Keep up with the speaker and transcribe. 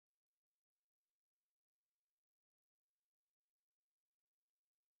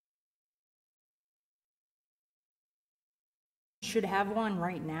should have one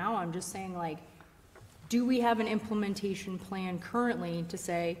right now. I'm just saying, like, do we have an implementation plan currently to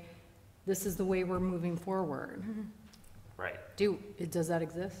say, this is the way we're moving forward? Right. Does that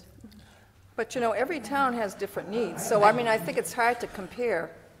exist? But, you know, every town has different needs. So, I mean, I think it's hard to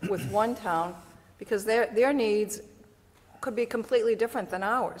compare with one town because their needs could be completely different than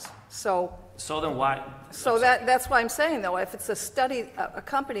ours. So then why? So that's why I'm saying, though, if it's a study, a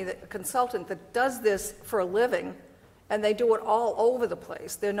company, a consultant that does this for a living, and they do it all over the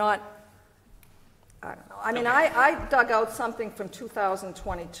place, they're not, I don't know. I mean, I dug out something from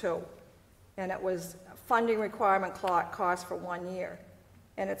 2022, and it was funding requirement cost for 1 year.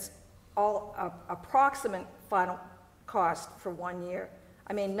 And it's all approximate final cost for 1 year.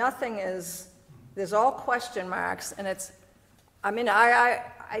 I mean, nothing is, there's all question marks, and it's, I mean, I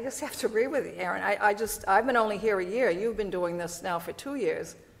just have to agree with you, Aaron. I've been only here a year. You've been doing this now for 2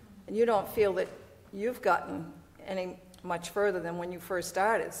 years, and you don't feel that you've gotten any much further than when you first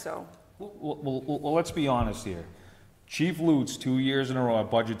started, so. Well, let's be honest here. Chief Lutz, 2 years in a row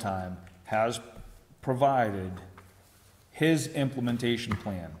at budget time, has provided his implementation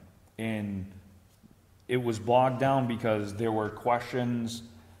plan, and it was bogged down because there were questions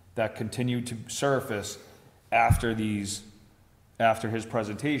that continued to surface after his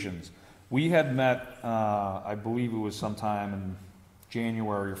presentations. We had met, I believe it was sometime in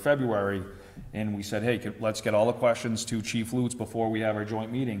January or February, and we said, hey, let's get all the questions to Chief Lutz before we have our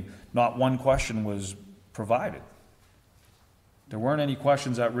joint meeting. Not one question was provided. There weren't any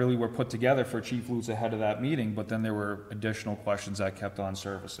questions that really were put together for Chief Lutz ahead of that meeting, but then there were additional questions that kept on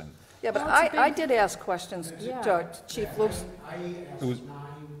surfacing. Yeah, but I did ask questions to Chief Lutz. I asked 9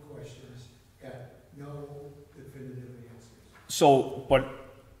 questions, got no definitive answers. So, but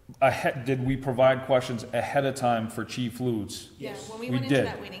did we provide questions ahead of time for Chief Lutz? Yeah, when we went into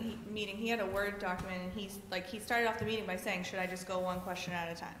that meeting, he had a Word document, and he started off the meeting by saying, should I just go one question at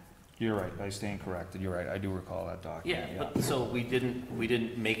a time? You're right, I stand corrected, you're right, I do recall that document. Yeah, but so we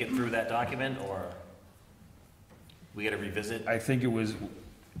didn't make it through that document, or we gotta revisit? I think it was,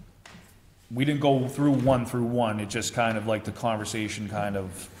 we didn't go through one, it just kind of like the conversation kind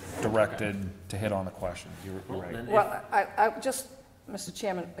of directed to hit on the questions, you're right. Well, I just, Mr.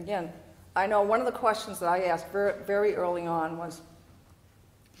 Chairman, again, I know one of the questions that I asked very early on was,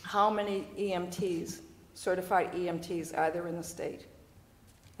 how many EMTs, certified EMTs, are there in the state?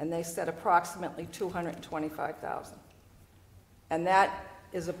 And they said approximately 225,000. And that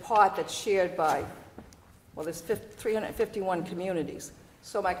is a pot that's shared by, well, there's 351 communities.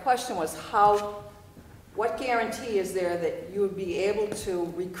 So my question was, what guarantee is there that you would be able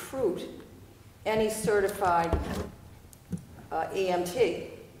to recruit any certified EMT?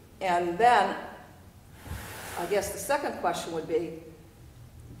 And then, I guess the second question would be,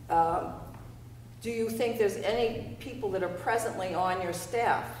 do you think there's any people that are presently on your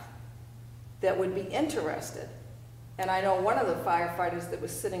staff that would be interested? And I know one of the firefighters that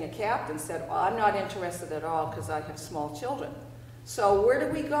was sitting a captain said, well, I'm not interested at all because I have small children. So where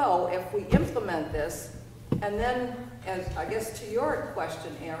do we go if we implement this? And then, as I guess to your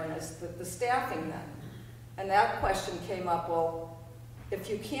question, Aaron, is the staffing then. And that question came up, well, if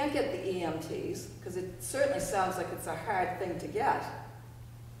you can't get the EMTs, because it certainly sounds like it's a hard thing to get,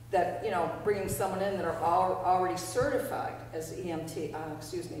 that, you know, bringing someone in that are already certified as EMT,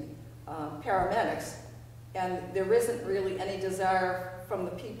 paramedics, and there isn't really any desire from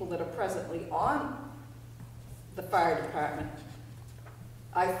the people that are presently on the fire department.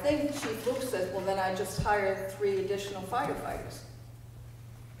 I think Chief Luke said, well, then I just hire 3 additional firefighters.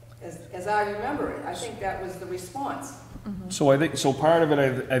 As I remember it, I think that was the response. Mm-hmm. So part of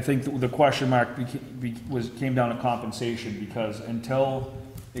it, I think the question mark came down to compensation, because until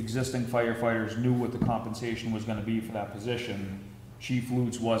existing firefighters knew what the compensation was going to be for that position, Chief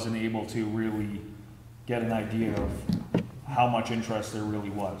Lutz wasn't able to really get an idea of how much interest there really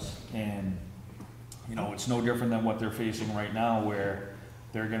was. And, you know, it's no different than what they're facing right now, where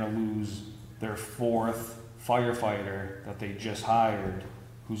they're going to lose their 4th firefighter that they just hired,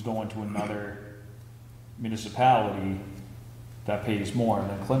 who's going to another municipality that pays more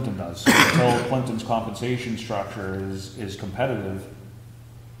than Clinton does. So until Clinton's compensation structure is competitive,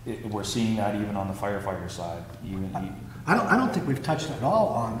 we're seeing that even on the firefighter side. I don't think we've touched at all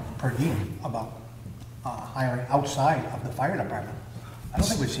on per diem about hiring outside of the fire department. I don't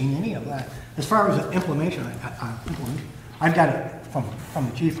think we've seen any of that. As far as implementation, I've got it from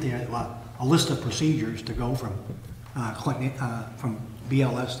the chief there, a list of procedures to go from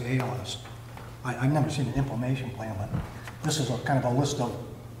BLS to ALS. I've never seen an implementation plan, but this is kind of a list of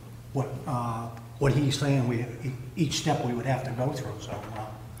what he's saying each step we would have to go through. So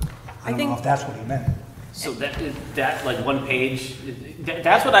I don't know if that's what he meant. So that like one page,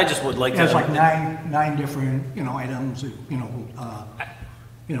 that's what I just would like to. There's like nine different, items, you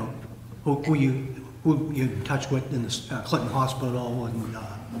know, who you in touch with in the Clinton Hospital and,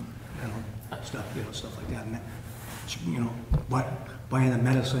 stuff like that. And, buying the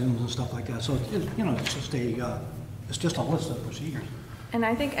medicines and stuff like that. So, it's just a list of procedures. And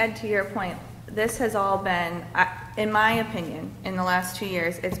I think, Ed, to your point, this has all been, in my opinion, in the last 2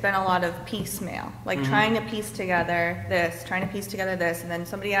 years, it's been a lot of piecemeal, like trying to piece together this, and then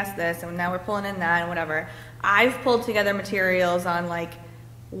somebody asked this, and now we're pulling in that and whatever. I've pulled together materials on like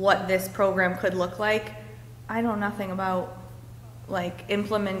what this program could look like. I know nothing about like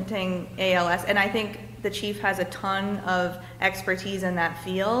implementing ALS, and I think the chief has a ton of expertise in that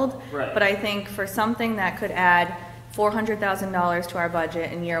field. Right. But I think for something that could add $400,000 to our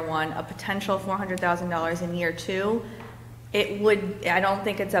budget in year one, a potential $400,000 in year two, I don't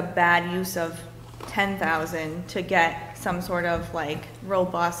think it's a bad use of 10,000 to get some sort of like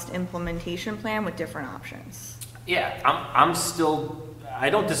robust implementation plan with different options. Yeah, I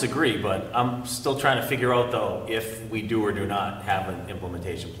don't disagree, but I'm still trying to figure out though, if we do or do not have an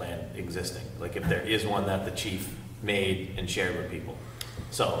implementation plan existing. Like if there is one that the chief made and shared with people.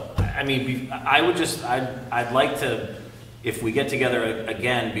 So, I mean, I'd like to, if we get together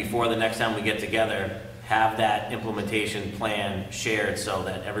again, before the next time we get together, have that implementation plan shared so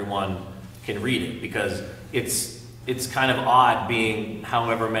that everyone can read it, because it's kind of odd being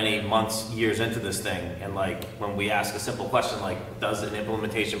however many months, years into this thing, and like, when we ask a simple question like, does an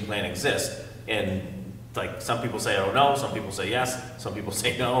implementation plan exist? And like, some people say, oh no, some people say yes, some people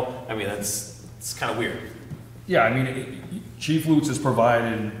say no. I mean, it's kind of weird. Yeah, I mean, Chief Lutz has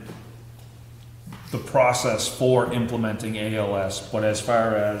provided the process for implementing ALS, but as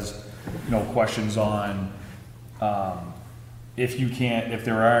far as, questions on, if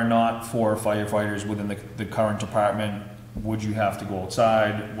there are not 4 firefighters within the current department, would you have to go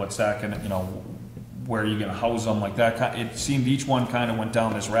outside? What's that gonna, where are you gonna house them, like that? It seemed each one kind of went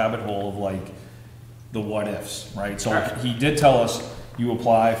down this rabbit hole of like the what ifs, right? So he did tell us, you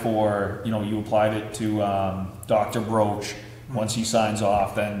apply for, you applied it to Dr. Broach. Once he signs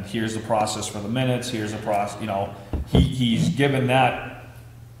off, then here's the process for the minutes, here's the process, he's given that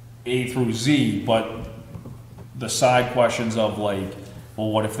A through Z, but the side questions of like, well,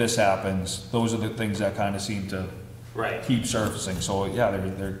 what if this happens? Those are the things that kind of seem to keep surfacing. So yeah,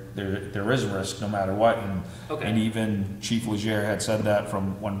 there is a risk no matter what. And even Chief Legere had said that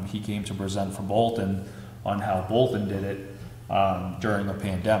from when he came to present for Bolton on how Bolton did it during the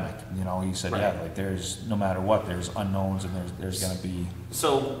pandemic. He said, yeah, like there's, no matter what, there's unknowns and there's gonna be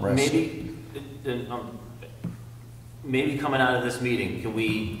So risk. maybe coming out of this meeting, can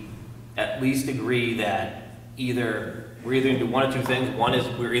we at least agree that we're either gonna do one of two things. One is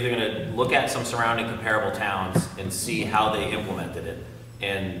we're either gonna look at some surrounding comparable towns and see how they implemented it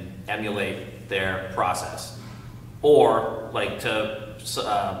and emulate their process. Or like to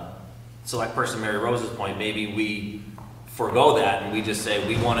select person Mary Rose's point, maybe we forego that and we just say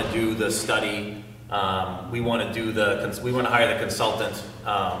we want to do the study, we want to hire the consultant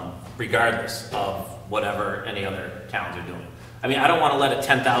regardless of whatever any other towns are doing. I mean, I don't want to let a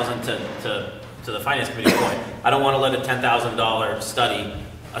 $10,000 to the finance committee point. I don't want to let a $10,000 study,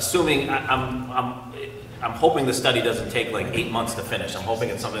 assuming I'm hoping the study doesn't take like 8 months to finish. I'm hoping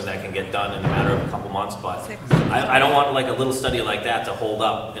it's something that can get done in a matter of a couple months, but I don't want like a little study like that to hold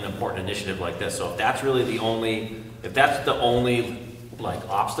up an important initiative like this. So if that's really the only like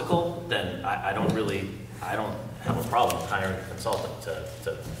obstacle, then I don't have a problem hiring a consultant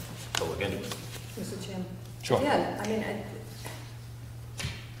to look into it. Mr. Chairman? Sure. Again, I mean,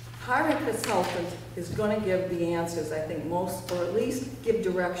 hiring a consultant is gonna give the answers, I think, most, or at least give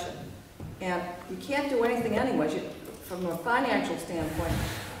direction. And you can't do anything anyways, from a financial standpoint,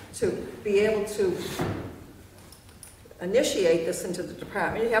 to be able to initiate this into the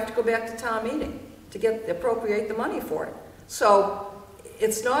department, you have to go back to town meeting to appropriate the money for it. So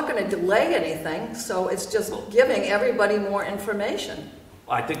it's not gonna delay anything, so it's just giving everybody more information.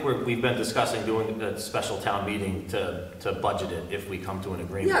 I think we've been discussing doing a special town meeting to budget it if we come to an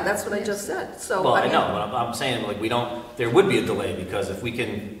agreement. Yeah, that's what I just said, so. Well, I know, but I'm saying, like, there would be a delay, because if we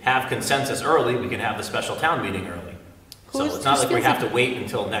can have consensus early, we can have the special town meeting early. So it's not like we have to wait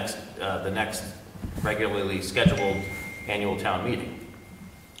until the next regularly scheduled annual town meeting.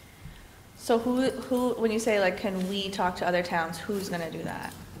 So who, when you say like, can we talk to other towns, who's gonna do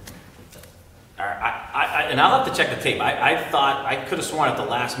that? And I'll have to check the tape. I thought, I could have sworn at the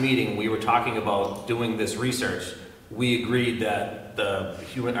last meeting, we were talking about doing this research. We agreed that the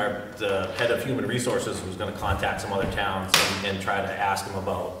head of human resources was gonna contact some other towns and try to ask them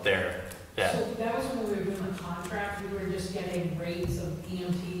about their Yeah, So that was when we were doing the contract, we were just getting rates of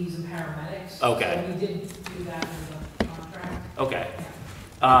EMTs and paramedics. Okay. So we did do that in the contract. okay.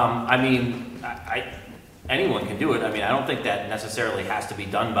 I mean, anyone can do it. I mean, I don't think that necessarily has to be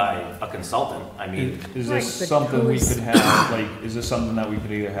done by a consultant. I mean, Is Right, this but something we who's- could have, like, is this something that we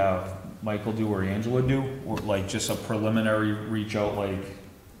could either have Michael do or Angela do? Or like just a preliminary reach out, like,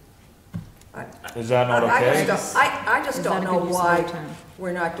 is that not okay? I just Is don't that a know good use of why our time?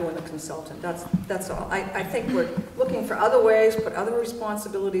 we're not doing the consultant, that's all. I think we're looking for other ways, put other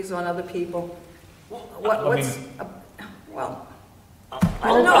responsibilities on other people. What's, well, I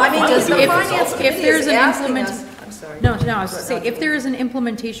don't know, I mean, does the If- finance if committee there's is an asking implement- us, I'm sorry. No, I was just saying, if there is an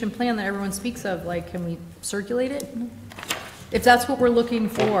implementation plan that everyone speaks of, like, can we circulate it? If that's what we're looking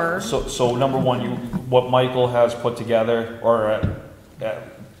for, So number one, what Michael has put together, or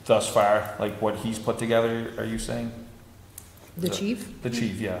thus far, like what he's put together, are you saying? the chief? The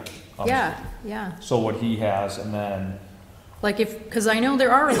chief, yeah. Yeah, So what he has, and then, like if, because I know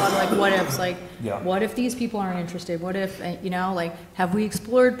there are a lot of like what ifs, like, Yeah. what if these people aren't interested? What if, you know, like, have we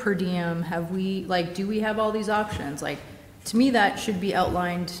explored per diem? Have we, like, do we have all these options? Like, to me, that should be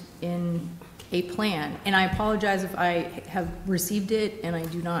outlined in a plan. And I apologize if I have received it and I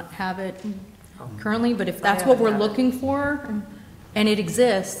do not have it currently, but if that's what we're haven't had it. looking for and it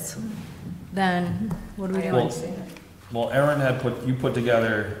exists, then what are we I doing? haven't seen it. well, Erin had you put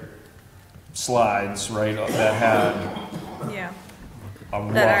together slides, right, that had Yeah.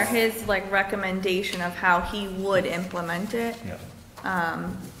 a That are rough. his like recommendation of how he would implement it. Yeah.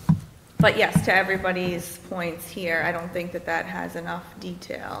 But yes, to everybody's points here, I don't think that that has enough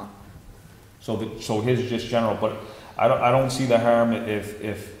detail. So his just general, but I don't see the harm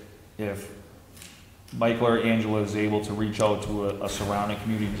if Michael or Angela is able to reach out to a surrounding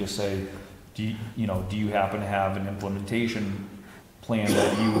community and just say, do you happen to have an implementation plan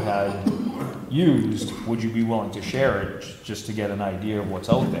that you had used? Would you be willing to share it, just to get an idea of what's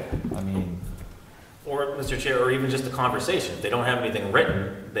out there? I mean, or Mr. Chair, or even just a conversation. If they don't have anything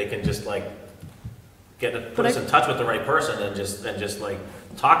written, they can just like put us in touch with the right person and just like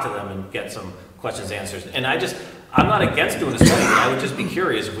talk to them and get some questions answered. And I'm not against doing this study, but I would just be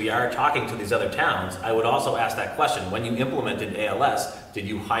curious, if we are talking to these other towns, I would also ask that question. When you implemented ALS, did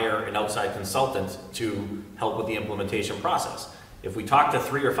you hire an outside consultant to help with the implementation process? If we talk to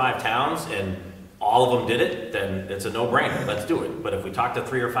 3 or 5 towns and all of them did it, then it's a no-brainer, let's do it. But if we talk to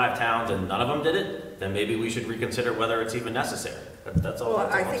 3 or 5 towns and none of them did it, then maybe we should reconsider whether it's even necessary. That's all. Well,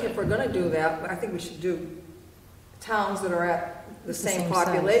 that's all I I'm think saying. if we're gonna do that, I think we should do towns that are at the same same size.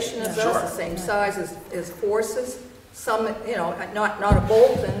 population as Yeah. us, Sure. the same size as Forces. Some, not a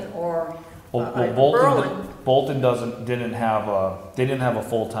Bolton or well, a Bolton, Berlin. Bolton didn't have a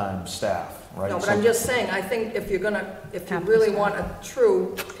full-time staff, right? No, but So- I'm just saying, I think if you really want a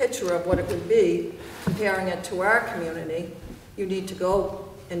true picture of what it would be, comparing it to our community, you need to go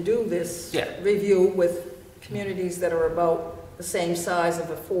and do this Yeah. review with communities that are about the same size of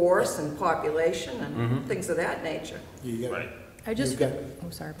a force and population and things of that nature. You got, Right. I just, you've got oh,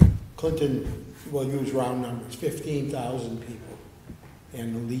 sorry. Clinton, we'll use round numbers, 15,000 people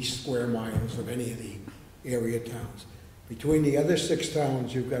and the least square miles of any of the area towns. Between the other 6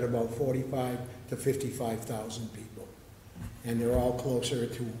 towns, you've got about 45 to 55,000 people. And they're all closer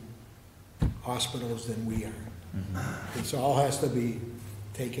to hospitals than we are. This all has to be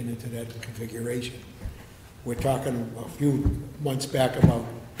taken into that configuration. We're talking a few months back about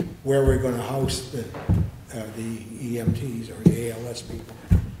where we're gonna house the EMTs or the ALS people.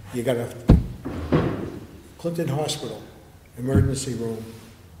 You got a Clinton Hospital, emergency room.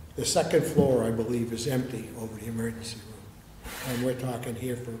 The second floor, I believe, is empty over the emergency room. And we're talking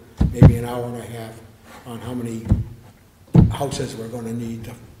here for maybe an hour and a half on how many houses we're gonna need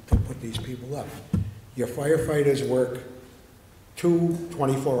to put these people up. Your firefighters work 2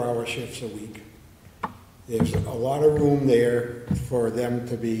 24-hour shifts a week. There's a lot of room there for them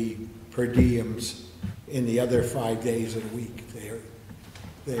to be per diems in the other 5 days of the week.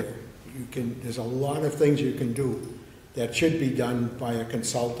 There's a lot of things you can do that should be done by a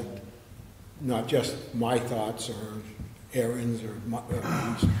consultant, not just my thoughts or Aaron's or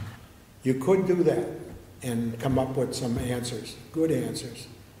these. You could do that and come up with some answers, good answers.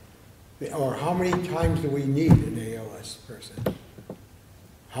 Or how many times do we need an ALS person?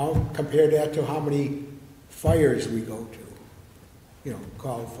 Compare that to how many fires we go to,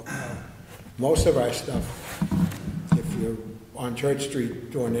 most of our stuff, if you're on Church Street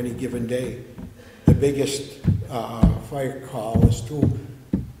during any given day, the biggest fire call is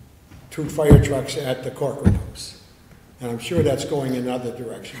two fire trucks at the corporate house. And I'm sure that's going in other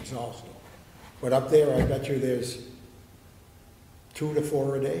directions also. But up there, I bet you there's 2 to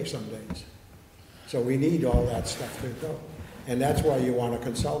 4 a day some days. So we need all that stuff to go. And that's why you want a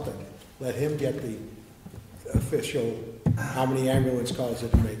consultant. Let him get the official, how many ambulance calls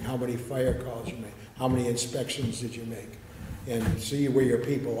did you make, how many fire calls you make, how many inspections did you make, and see where your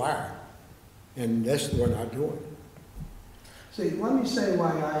people are. And this we're not doing. See, let me say why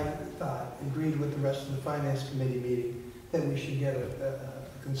I thought, agreed with the rest of the finance committee meeting, that we should get a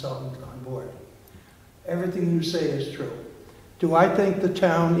consultant on board. Everything you say is true. Do I think the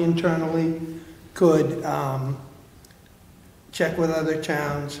town internally could check with other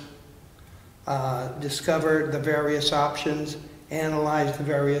towns, discover the various options, analyze the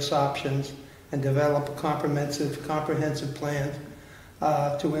various options, and develop a comprehensive plan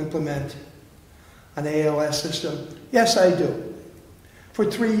to implement an ALS system? Yes, I do. For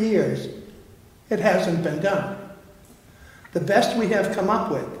 3 years, it hasn't been done. The best we have come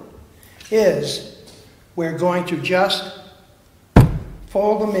up with is we're going to just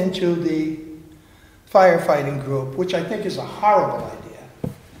fold them into the firefighting group, which I think is a horrible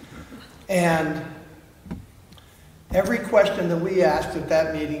idea. And every question that we asked at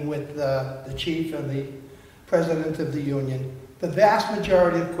that meeting with the chief and the president of the union, the vast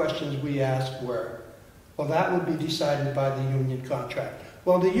majority of questions we asked were, well, that would be decided by the union contract.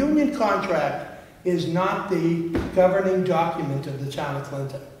 Well, the union contract is not the governing document of the town of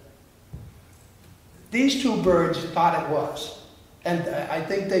Clinton. These two birds thought it was, and I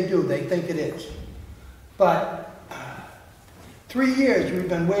think they do, they think it is. But 3 years we've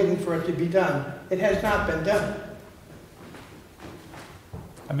been waiting for it to be done. It has not been done.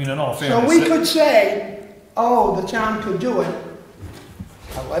 I mean, in all fairness. So we could say, oh, the town could do it.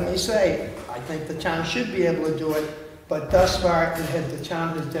 Let me say, I think the town should be able to do it, but thus far, the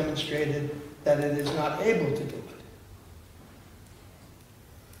town has demonstrated that it is not able to do it.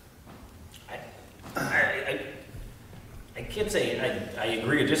 I can't say I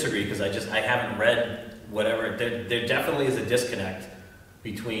agree or disagree because I haven't read whatever. There definitely is a disconnect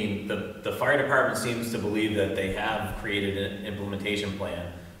between the fire department seems to believe that they have created an implementation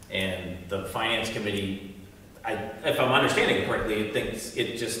plan, and the finance committee, if I'm understanding it correctly, it thinks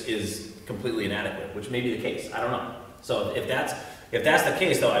it just is completely inadequate, which may be the case. I don't know. So if that's the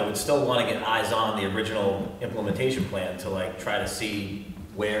case, though, I would still want to get eyes on the original implementation plan to like try to see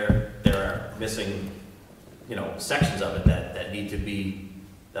where there are missing, sections of it that need to be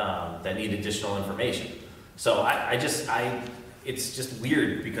that need additional information. So it's just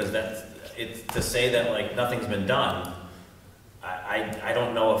weird because it's to say that like nothing's been done. I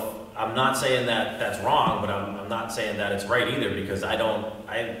don't know if I'm not saying that that's wrong, but I'm not saying that it's right either because I don't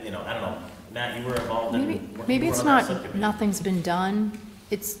know. Matt, you were involved in. Maybe it's not nothing's been done.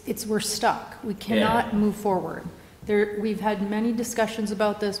 It's we're stuck. We cannot move forward. We've had many discussions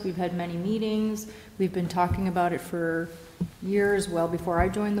about this. We've had many meetings. We've been talking about it for years, well before I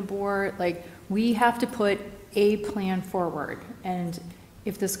joined the board. Like, we have to put a plan forward. And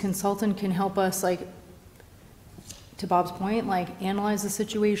if this consultant can help us, like, to Bob's point, like, analyze the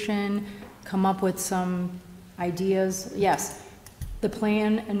situation, come up with some ideas, yes, the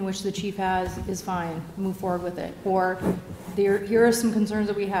plan in which the chief has is fine, move forward with it. Or here are some concerns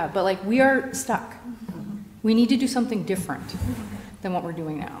that we have, but like, we are stuck. We need to do something different than what we're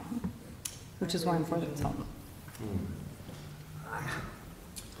doing now, which is why I'm for the consultant.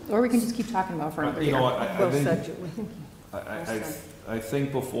 Or we can just keep talking about it for another year. I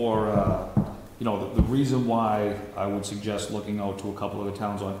think before, the reason why I would suggest looking out to a couple of the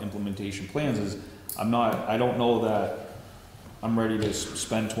towns on implementation plans is I don't know that I'm ready to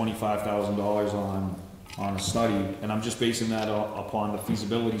spend $25,000 on a study, and I'm just basing that upon the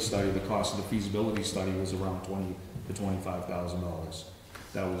feasibility study. The cost of the feasibility study was around $20,000 to $25,000.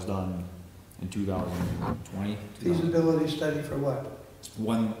 That was done in 2020. Feasibility study for what?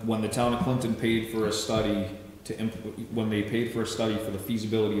 When the town of Clinton paid for a study when they paid for a study for the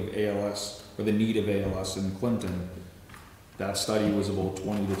feasibility of ALS, or the need of ALS in Clinton, that study was about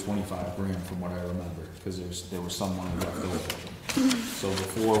 20 to 25 grand from what I remember, because there was some money left over. So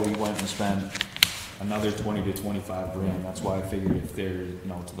before we went and spent another 20 to 25 grand, that's why I figured if there,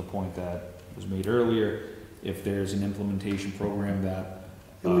 to the point that was made earlier, if there's an implementation program that.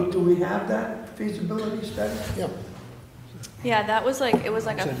 Do we have that feasibility study? Yeah. Yeah, that was like, it was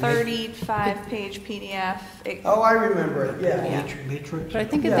like a 35-page PDF. Oh, I remember it, yeah. Matrix. But I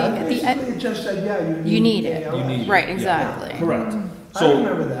think Yeah, at the end, it just said, yeah, you need it. ALS. You need it. Right, Yeah. exactly. Correct. I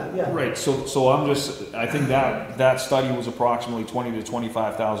remember that, yeah. Right, so I think that study was approximately $20,000 to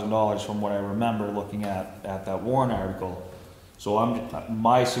 $25,000 from what I remember looking at that Warren article. So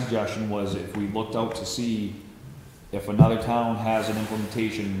my suggestion was if we looked out to see if another town has an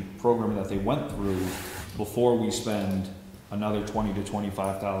implementation program that they went through before we spend another $20,000 to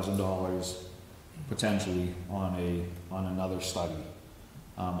 $25,000 potentially on another study.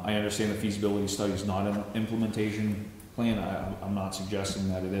 I understand the feasibility study is not an implementation plan. I'm not suggesting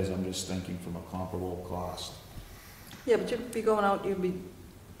that it is. I'm just thinking from a comparable cost. Yeah, but you'd be going out, you'd be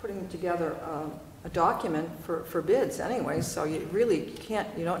putting together a document for bids anyway, so you really can't,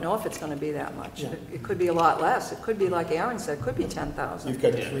 you don't know if it's gonna be that much. Yeah. It could be a lot less. It could be, like Aaron said, it could be 10,000. You've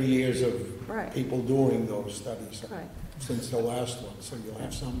got 3 years of Right. people doing those studies Right. since the last one, so you'll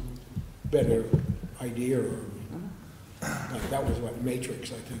have some better idea of, like, that was what,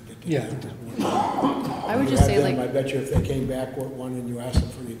 Matrix, I think, that did Yeah. that. I would You just had say, them, like- I bet you if they came back with one and you asked them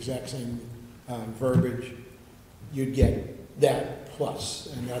for the exact same verbiage, you'd get that plus,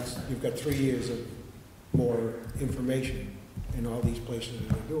 and that's, you've got 3 years of more information in all these places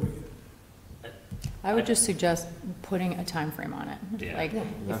that are doing it. I would just suggest putting a time frame on it. Yeah. Like,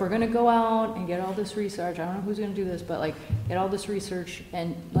 if we're gonna go out and get all this research, I don't know who's gonna do this, but like, get all this research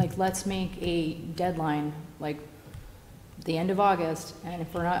and like, let's make a deadline, like, the end of August, and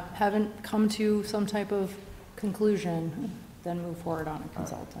if we're not, haven't come to some type of conclusion, then move forward on a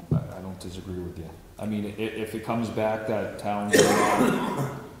consultant. I don't disagree with you. I mean, if it comes back that towns,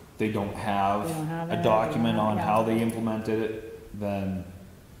 they don't have They don't have a it, document on yeah. how they implemented it, then,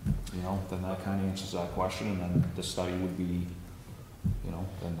 you know, then that kind of answers that question, and then the study would be, you know,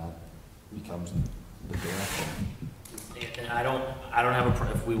 then that becomes the direction. And I don't have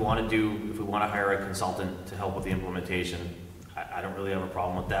if we want to hire a consultant to help with the implementation, I don't really have a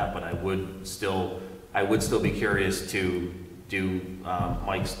problem with that, but I would still be curious to do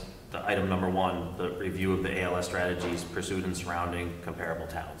Mike's, the item number 1, the review of the ALS strategies pursued in surrounding comparable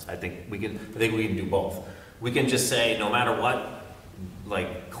towns. I think we can do both. We can just say, no matter what,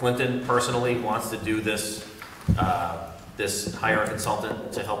 like Clinton personally wants to do this, hire a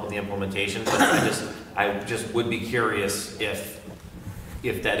consultant to help with the implementation, but I just would be curious if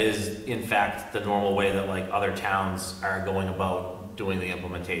that is in fact the normal way that like other towns are going about doing the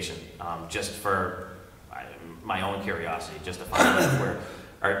implementation, just for my own curiosity, just to find out where,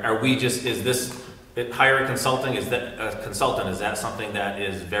 are we just, hire a consultant, is that something that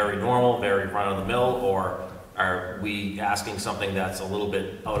is very normal, very run-of-the-mill, or are we asking something that's a little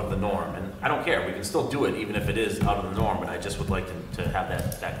bit out of the norm? And I don't care, we can still do it even if it is out of the norm, but I just would like to have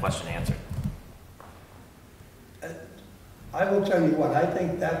that question answered. I will tell you what, I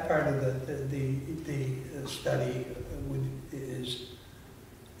think that part of the study is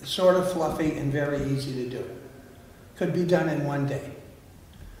sort of fluffy and very easy to do. Could be done in one day.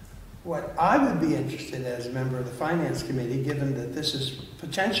 What I would be interested in as a member of the Finance Committee, given that this is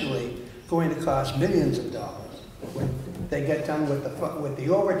potentially going to cost millions of dollars when they get done with the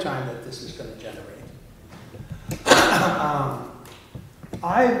overtime that this is going to generate.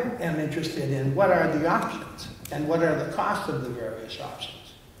 I am interested in what are the options and what are the costs of the various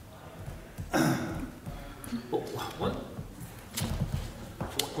options.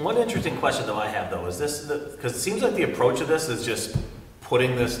 One interesting question though I have though is this, because it seems like the approach of this is just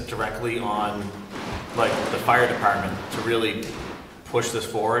putting this directly on like the fire department to really push this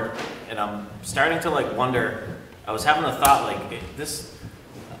forward, and I'm starting to like wonder, I was having a thought like this,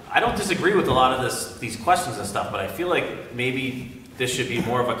 I don't disagree with a lot of these questions and stuff, but I feel like maybe this should be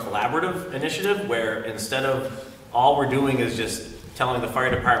more of a collaborative initiative where instead of all we're doing is just telling the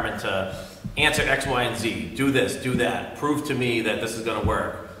fire department to answer X, Y, and Z, do this, do that, prove to me that this is gonna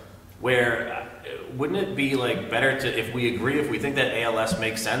work. Where, wouldn't it be like better to, if we agree, if we think that ALS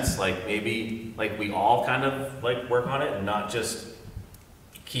makes sense, like maybe like we all kind of like work on it and not just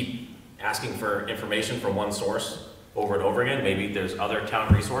keep asking for information from one source over and over again. Maybe there's other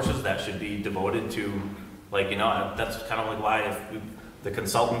town resources that should be devoted to, like, you know, that's kind of like why if the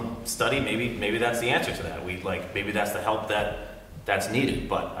consultant study, maybe that's the answer to that. Maybe that's the help that's needed.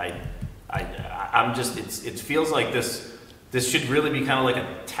 But I'm just, it feels like this should really be kind of like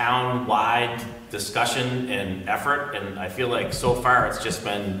a town-wide discussion and effort. And I feel like so far it's just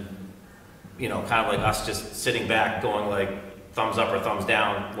been, you know, kind of like us just sitting back going like thumbs up or thumbs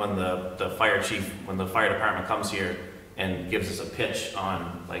down when the fire chief, when the fire department comes here and gives us a pitch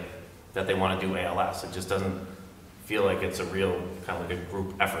on like that they want to do ALS. It just doesn't feel like it's a real kind of like a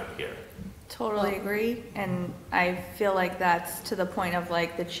group effort here. Totally agree, and I feel like that's to the point of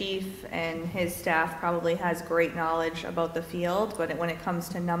like the chief and his staff probably has great knowledge about the field, but when it comes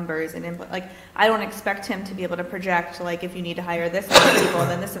to numbers and input, like I don't expect him to be able to project like if you need to hire this many people,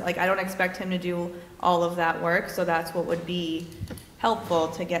 then this, like I don't expect him to do all of that work, so that's what would be helpful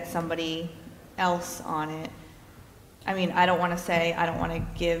to get somebody else on it. I mean, I don't want to say I don't want to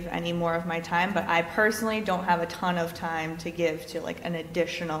give any more of my time, but I personally don't have a ton of time to give to like an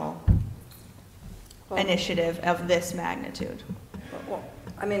additional initiative of this magnitude. Well,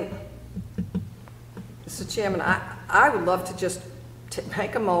 I mean, Mr. Chairman, I would love to just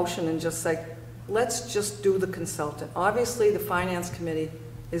make a motion and just say, let's just do the consultant. Obviously, the Finance Committee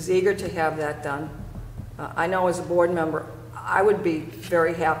is eager to have that done. I know as a board member, I would be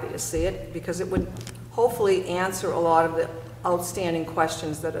very happy to see it because it would hopefully answer a lot of the outstanding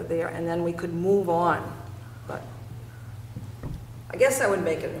questions that are there, and then we could move on. But I guess I would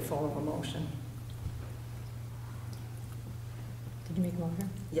make it in the form of a motion. Did you make a motion?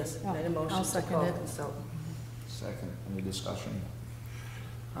 Yes, Oh, made a motion I'll to second call it. consultant. Second, any discussion?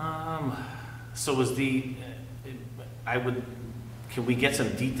 So was can we get some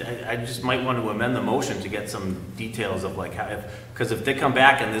I just might want to amend the motion to get some details of like how, because if they come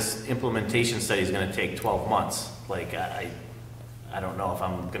back and this implementation study is gonna take 12 months, like I don't know if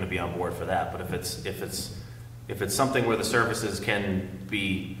I'm gonna be on board for that, but if it's something where the services can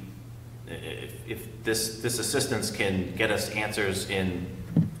be, if this assistance can get us answers in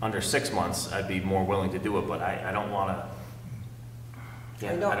under 6 months, I'd be more willing to do it, but I don't wanna.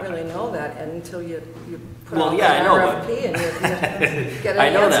 I don't really know that until you put Well, out yeah, I an know, RFP and you get I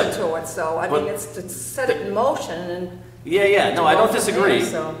an know answer that. to it, so, I But- mean, it's to set it in motion and. Yeah, no, I don't disagree.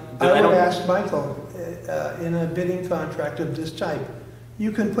 So, But I would don't- ask Michael, in a bidding contract of this type,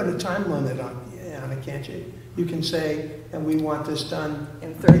 you can put a time limit on it, can't you? You can say, and we want this done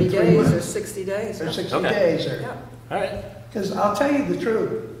in 30 in 3 days or months. 60 days. or yeah. 60 Okay. days, or, Yeah. All right. because I'll tell you the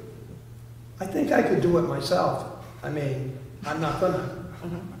truth, I think I could do it myself. I mean, I'm not gonna,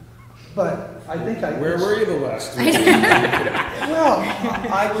 but I think I. Where were you the last 3 Well,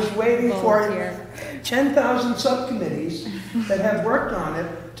 I was waiting for Volunteer. 10,000 subcommittees that have worked on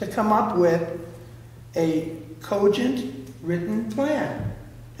it to come up with a cogent written plan,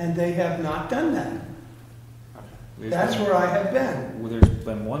 and they have not done that. That's where I have been. Well, there's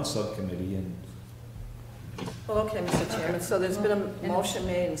been one subcommittee and Well, okay, Mr. Chairman, so there's been a motion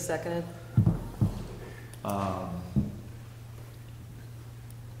made and seconded.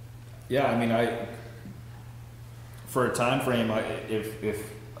 yeah, I mean, for a time frame,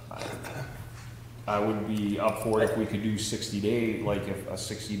 if I would be up for it if we could do 60 day, like if a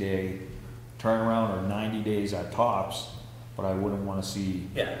 60-day turnaround or 90 days at tops, but I wouldn't want to see.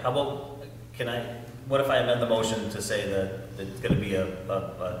 Yeah, how about, what if I amend the motion to say that it's gonna be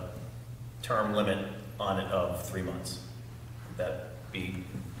a term limit on it of 3 months?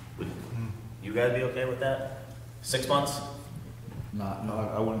 Would you guys be okay with that? 6 months? No,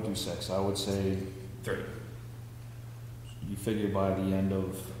 I wouldn't do 6. I would say 3. you figure by the end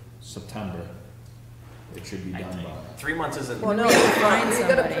of September, it should be done by. 3 months isn't. Well, no, We you have to find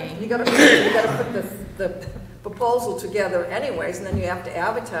gotta somebody. you gotta put the proposal together anyways, and then you have to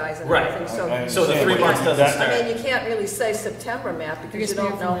advertise and Right. everything, so. So the 3 months doesn't That- I start. mean, you can't really say September, Matt, I because guess you we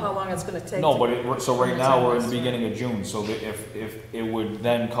don't have know to- how long it's gonna take. No, to- but so right now, we're in the beginning of June, so that if it would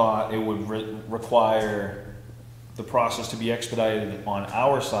then it would require the process to be expedited on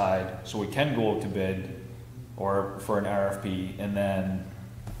our side, so we can go out to bid or for an RFP, and then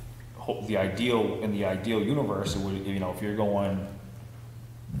in the ideal universe, it would, if you're going,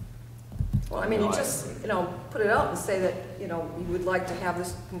 Well, I mean, you just, put it out and say that, you would like to have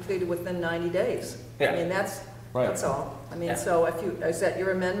this completed within 90 days. Yeah. I mean, that's all. I mean, Yeah. so is that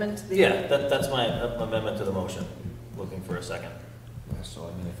your amendment to the? Yeah, that's my amendment to the motion. Looking for a second. yeah, so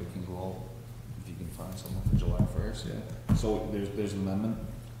I mean, if it can go, if you can find someone for July 1st, yeah. So there's an amendment?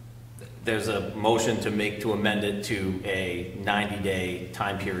 There's a motion to amend it to a 90-day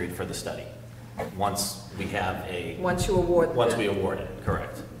time period for the study. Once we have Once you award the once bid. we award it,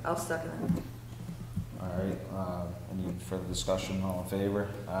 correct. I'll second it. All right, any further discussion, all in favor?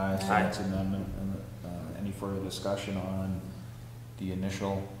 Aye, so Aye. that's amendment, and, any further discussion on the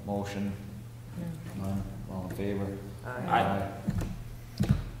initial motion? None, all in favor? Aye.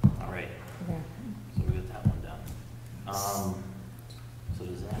 All right, Okay. so we got that one done. So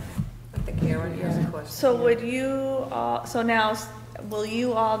does that, I think Aaron has a question. So would you, so now, will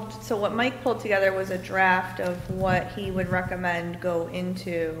you all, so what Mike pulled together was a draft of what he would recommend go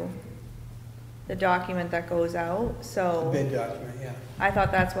into the document that goes out, The so bid document, yeah. I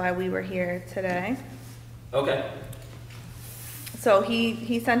thought that's why we were here today. okay. So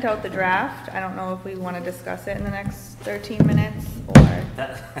he sent out the draft, I don't know if we want to discuss it in the next 13 minutes, or,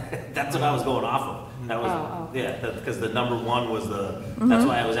 That's what I was going off of. That was, yeah, because the number one was that's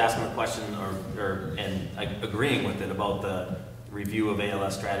why I was asking the question and agreeing with it about the review of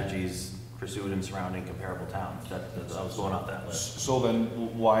ALS strategies pursued in surrounding comparable towns. I was going off that list. So then,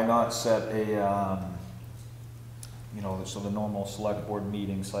 why not set a, so the normal select board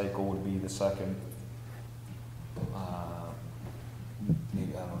meeting cycle would be the second,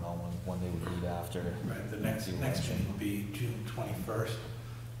 maybe, I don't know, when they would meet after. Right, the next meeting will be June 21st.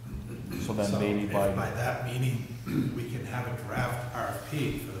 So then maybe by that meeting, we can have a draft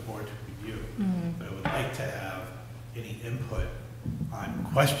RFP for the board to review. But I would like to have any input on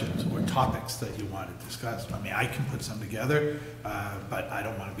questions or topics that you want to discuss. I mean, I can put some together, but I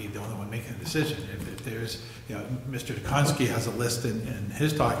don't want to be the only one making a decision. If there's, you know, Mr. Dukonski has a list in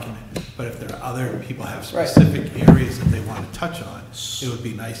his document, but if there are other people have specific areas that they want to touch on, it would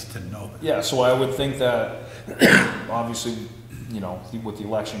be nice to know. Yeah, so I would think that, obviously, you know, with the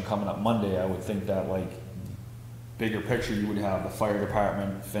election coming up Monday, I would think that, like, bigger picture, you would have the fire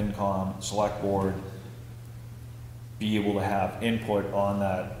department, FinCom, select board, be able to have input on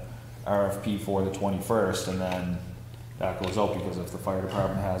that RFP for the 21st, and then that goes out, because if the fire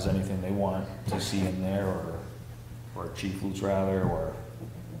department has anything they want to see in there, or Chief Lutz rather, or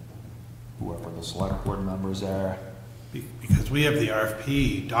whoever the select board members are. Because we have the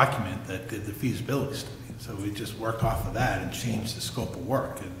RFP document that did the feasibility study, so we just work off of that and change the scope of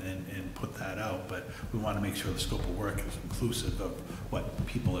work and put that out, but we want to make sure the scope of work is inclusive of what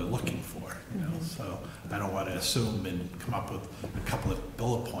people are looking for, you know, so I don't want to assume and come up with a couple of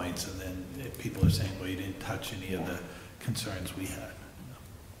bullet points, and then if people are saying, well, you didn't touch any of the concerns we had.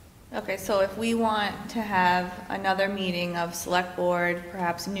 Okay, so if we want to have another meeting of select board,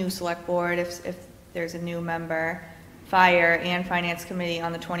 perhaps new select board, if there's a new member, fire and finance committee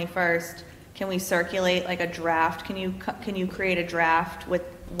on the 21st, can we circulate like a draft? Can you create a draft with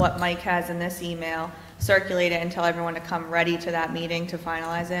what Mike has in this email, circulate it and tell everyone to come ready to that meeting to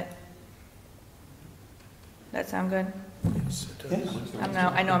finalize it? That sound good? Yes, it does. I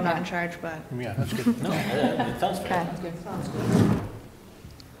know I'm not in charge, but. Yeah, that's good. No, it sounds fair. Okay.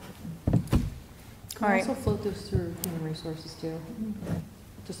 Can All we right. also float this through human resources too?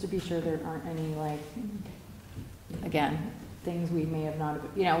 Just to be sure there aren't any, like, again, things we may have not,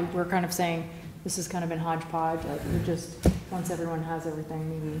 you know, we're kind of saying, this has kind of been hodgepodge, like, we're just, once everyone has everything,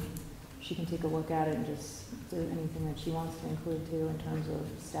 maybe she can take a look at it and just, if there's anything that she wants to include too in terms of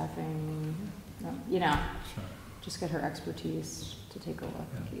staffing, you know, Sure. just get her expertise to take a look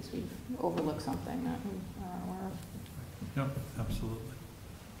in case we've overlooked something that we aren't aware of. Yep, absolutely.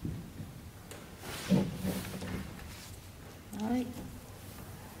 All right.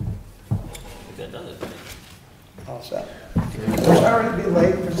 I think that does it. All set. Sorry to be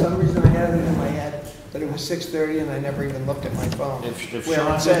late, for some reason I had it in my head that it was 6:30 and I never even looked at my phone. If Where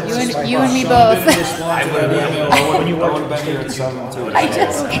Sean it said You and- 6:00. you and me both. I would I would've been here at 7 too. I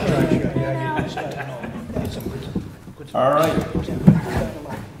just, All right,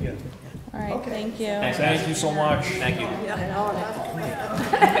 All right, thank you. thank you so much. Thank you.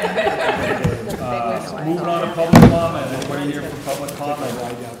 Moving on to public comment, anybody here for public comment?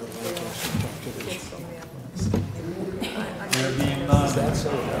 There being none.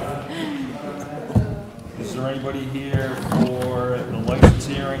 Is there anybody here for the license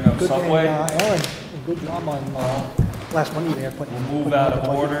hearing of Subway? Aaron, good job on last Monday there, putting. We'll move out of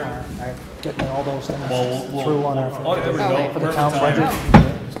order. Getting all those things We'll- through on our. Oh, there we go, For the perfect town timing.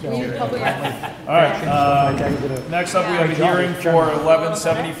 budget. we need public, All right, next up, we have a hearing for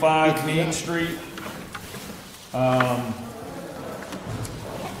 1175 Main Street.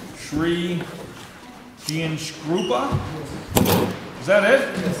 Shri Gianskrupa? Is that it?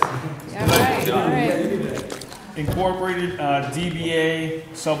 all right. Incorporated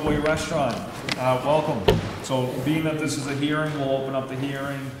DBA Subway Restaurant. Welcome. So being that this is a hearing, we'll open up the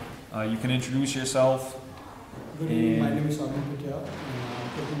hearing. You can introduce yourself. Good evening, my name is Arvind Patel, and I'm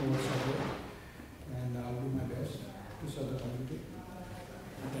taking over Subway, and I'll do my best to serve the community.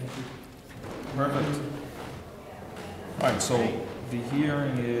 Thank you. Perfect. All right, so the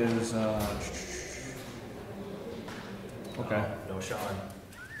hearing is, okay. No Sean.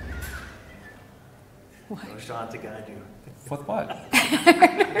 No Sean to guide you. With what?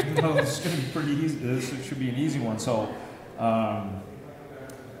 No, this is gonna be pretty easy, this should be an easy one, so,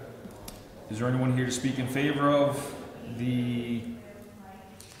 is there anyone here to speak in favor of the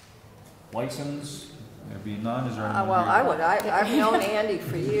license? There being none, is there anyone Well, here? I would. I've known Andy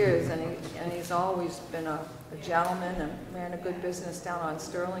for years, and he's always been a gentleman and ran a good business down on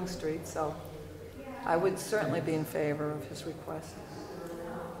Sterling Street, so I would certainly be in favor of his request.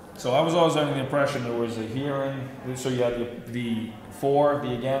 So I was always under the impression there was a hearing, so you had the for,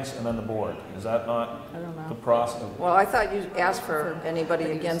 the against, and then the board. Is that not I don't the know. process? Well, I thought you asked for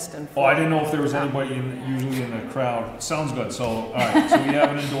anybody against and Oh, for. I didn't know if there was anybody usually in the crowd. Sounds good. So, all right, so we have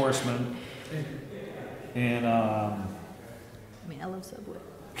an endorsement. And, I mean, I love Subway.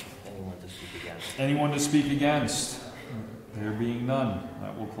 Anyone to speak against? anyone to speak against? There being none,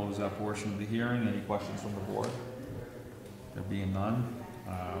 that will close that portion of the hearing. Any questions from the board? There being none,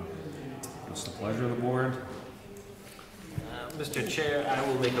 What's the pleasure of the board? Mr. Chair, I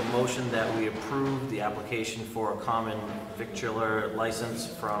will make a motion that we approve the application for a common victular license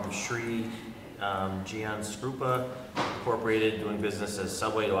from Shri Gian Skrupa Incorporated, doing business as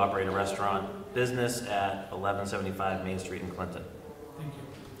Subway to operate a restaurant business at 1175 Main Street in Clinton.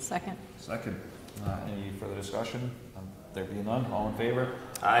 Second. Second. Any further discussion? There being none, all in favor?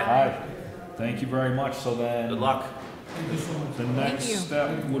 Aye. Thank you very much. So then. Good luck. The next you.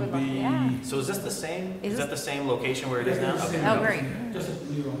 step would be. Yeah. So is this the same? Is Is that the same location where it is now? Okay. Oh, great. Just a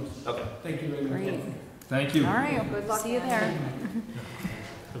new ones. Okay. Thank you very much. Great. Thank you. All right. Good luck. See you there.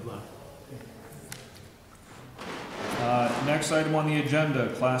 Good luck. Next item on the agenda,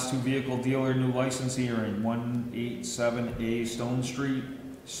 Class 2 Vehicle Dealer New License Hearing, 187A Stone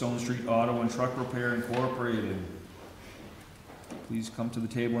Street Auto and Truck Repair Incorporated. Please come to the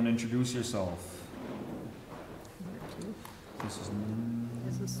table and introduce yourself.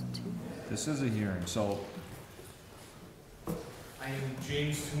 This is a hearing, so I am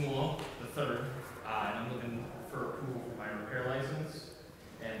James Tumolo III, and I'm looking for approval for my repair license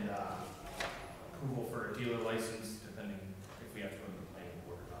and approval for a dealer license, depending if we have to go to the planning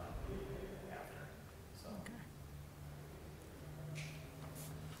board or not after. So,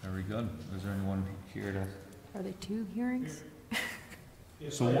 very good. Is there anyone here to? Are there 2 hearings?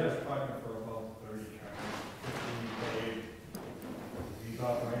 Yes, So I what- have partner for about 30 tractors, 15 paid. He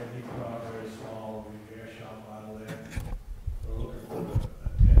got very small repair shop out of there. We're looking for a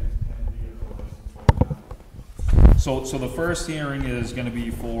 10 vehicle license right now. So the first hearing is gonna be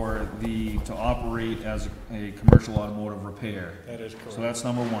for to operate as a commercial automotive repair. That is correct. So that's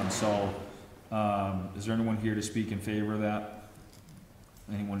number one. So, is there anyone here to speak in favor of that?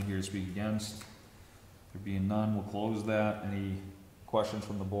 Anyone here to speak against? There being none, we'll close that. Any questions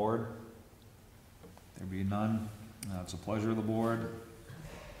from the board? There being none, it's a pleasure of the board.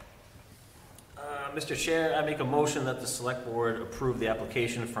 Mr. Chair, I make a motion that the Select Board approve the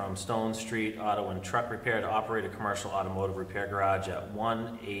application from Stone Street Auto and Truck Repair to operate a commercial automotive repair garage at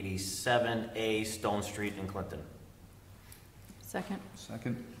 187A Stone Street in Clinton. Second.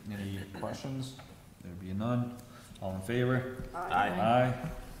 Second, any questions? There being none, all in favor? Aye. Aye.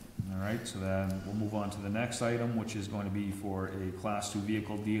 All right, so then we'll move on to the next item, which is going to be for a Class 2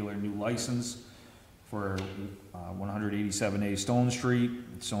 Vehicle Dealer new license for 187A Stone Street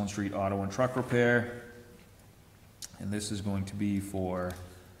Auto and Truck Repair. And this is going to be for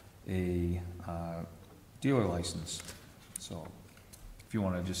a dealer license. So if you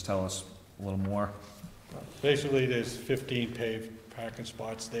want to just tell us a little more. Basically, there's 15 paved parking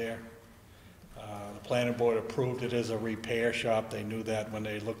spots there. The planning board approved it as a repair shop. They knew that when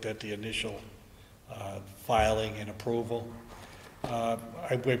they looked at the initial filing and approval.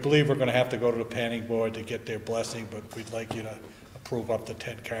 I believe we're gonna have to go to the planning board to get their blessing, but we'd like you to approve up to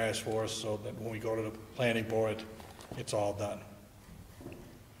 10 cars for us, so that when we go to the planning board, it's all done.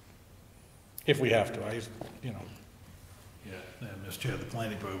 If we have to, you know. Yeah, Mr. Chair, the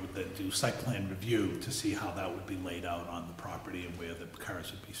planning board would then do site plan review to see how that would be laid out on the property and where the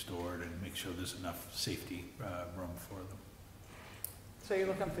cars would be stored and make sure there's enough safety room for them. So you're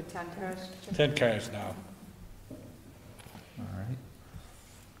looking for 10 cars? 10 cars now. All right.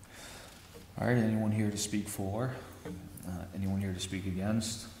 All right, anyone here to speak for? Anyone here to speak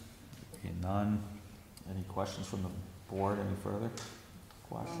against? Being none. Any questions from the board? Any further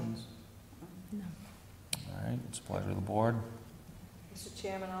questions? No. All right, it's a pleasure of the board. Mr.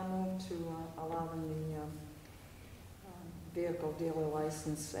 Chairman, I'll move to allow them the vehicle dealer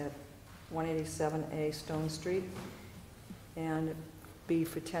license at 187A Stone Street, and be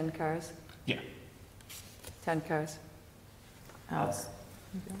for 10 cars? Yeah. 10 cars.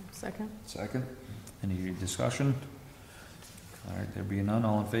 Second. Second. Any discussion? All right, there being none,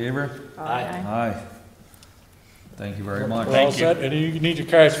 all in favor? Aye. Aye. Thank you very much. We're all set, and you need your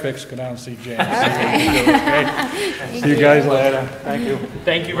cars fixed, go down and see James. See you guys later. Thank you.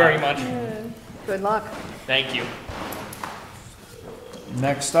 thank you very much. Good luck. Thank you.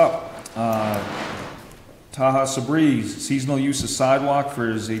 Next up, Taha Sabri, seasonal use of sidewalk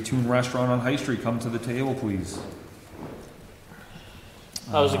for Zaytoon Restaurant on High Street. Come to the table, please.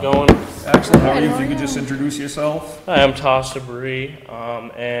 How's it going? Excellent. How are you? If you could just introduce yourself. Hi, I'm Toss Sabri,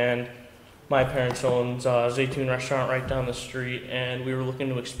 and my parents own Zaytoon Restaurant right down the street, and we were looking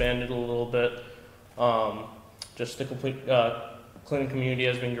to expand it a little bit. Just the complete Clinton community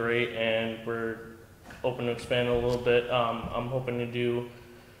has been great, and we're open to expand it a little bit. I'm hoping to do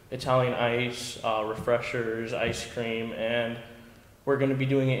Italian ice, refreshers, ice cream, and we're going to be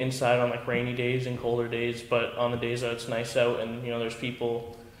doing it inside on like rainy days and colder days, but on the days that it's nice out and there's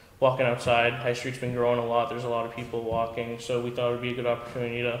people walking outside. High Street's been growing a lot. There's a lot of people walking, so we thought it would be a good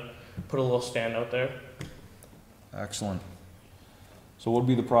opportunity to put a little stand out there. Excellent. So what would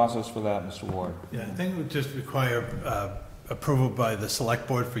be the process for that, Mr. Ward? Yeah, I think it would just require approval by the select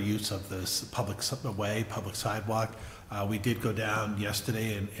board for use of this public way, public sidewalk. We did go down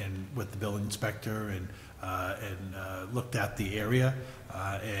yesterday and with the building inspector and looked at the area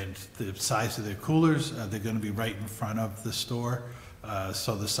and the size of their coolers. They're going to be right in front of the store.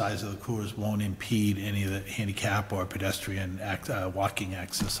 So the size of the coolers won't impede any of the handicap or pedestrian walking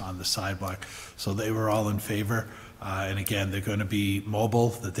access on the sidewalk. So they were all in favor. And again, they're going to be mobile,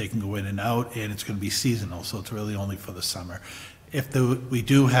 that they can go in and out, and it's going to be seasonal, so it's really only for the summer. We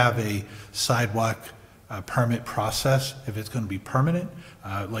do have a sidewalk permit process, if it's going to be permanent,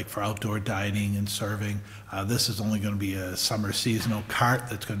 like for outdoor dining and serving. This is only going to be a summer seasonal cart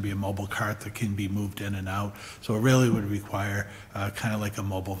that's going to be a mobile cart that can be moved in and out. So it really would require kind of like a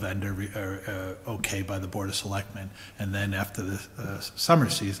mobile vendor okay by the Board of Selectmen. And then after the summer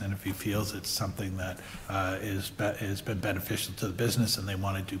season, if he feels it's something that has been beneficial to the business and they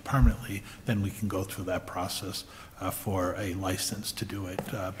want to do permanently, then we can go through that process for a license to do it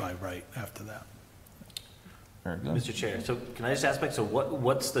by right after that. Very good. Mr. Chair, so can I just ask back, so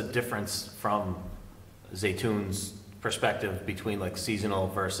what's the difference from Zaytoon's perspective between like seasonal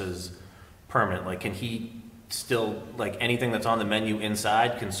versus permanent? Like, can he still, like anything that's on the menu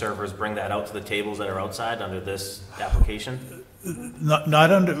inside, can servers bring that out to the tables that are outside under this application? Not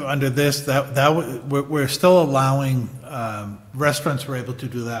under this, we're still allowing, restaurants were able to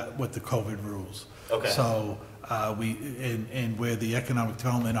do that with the COVID rules. Okay. So, and where the Economic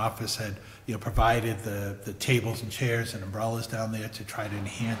Development Office had, provided the tables and chairs and umbrellas down there to try to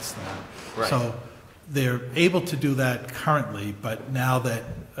enhance that. Right. So they're able to do that currently, but now that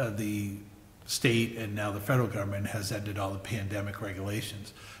the state and now the federal government has ended all the pandemic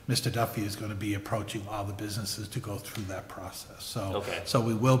regulations, Mr. Duffy is going to be approaching all the businesses to go through that process. So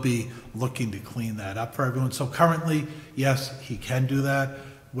we will be looking to clean that up for everyone. So currently, yes, he can do that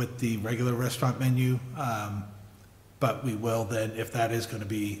with the regular restaurant menu, but we will then, if that is going to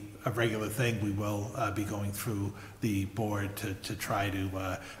be a regular thing, we will be going through the board to try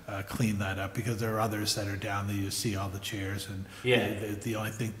to clean that up, because there are others that are down there, you see all the chairs, and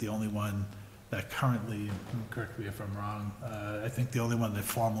the only one that currently, correct me if I'm wrong, I think the only one that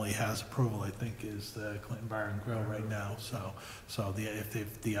formally has approval, I think, is the Clinton Bar and Grill right now. So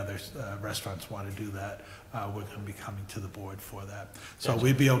if the other restaurants want to do that, we're going to be coming to the board for that. So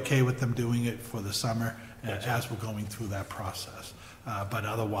we'd be okay with them doing it for the summer as we're going through that process. But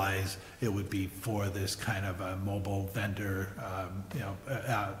otherwise, it would be for this kind of a mobile vendor,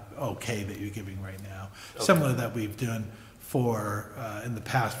 okay that you're giving right now. Okay. Similar that we've done for, in the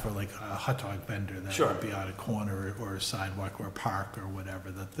past, for like a hot dog vendor that would be on a corner or a sidewalk or a park or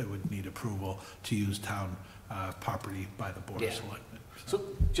whatever, that they would need approval to use town property by the Board of Selectmen. So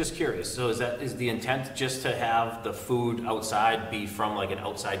just curious, so is the intent just to have the food outside be from like an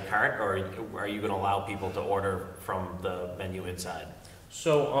outside cart, or are you going to allow people to order from the menu inside?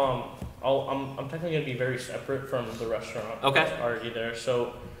 So I'm technically going to be very separate from the restaurant. Okay. That's already there.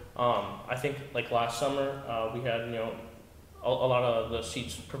 So I think like last summer we had a lot of the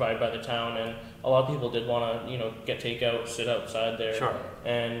seats provided by the town, and a lot of people did want to get takeout, sit outside there. Sure.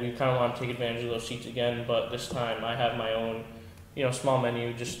 And we kind of want to take advantage of those seats again, but this time I have my own small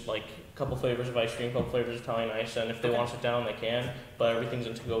menu, just like a couple flavors of ice cream, a couple flavors of Italian ice, and if they want to sit down, they can, but everything's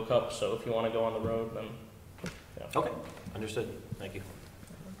in to-go cups, so if you want to go on the road, then, Okay, understood. Thank you.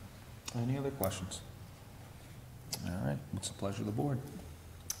 Any other questions? All right, what's the pleasure of the board?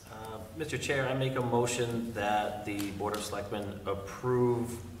 Mr. Chair, I make a motion that the Board of Selectmen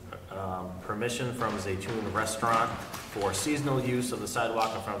approve permission from Zaytoon Restaurant for seasonal use of the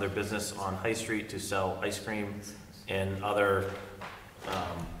sidewalk in front of their business on High Street to sell ice cream and other,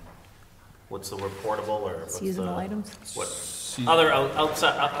 what's the word, portable, or what's Seasonal items?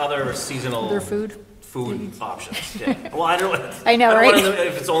 Other seasonal. Their food? Food options, yeah. Well, I don't know. I know, right?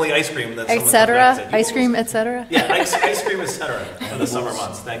 If it's only ice cream, then someone Et cetera, comes back and says, ice cream, et cetera? Yeah, ice cream, et cetera, for the summer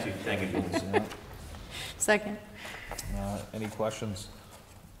months. Thank you, Julie. Second. Any questions?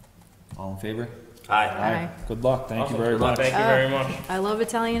 All in favor? Aye. Aye. Good luck, thank you very Good luck. much. Thank you very much. I love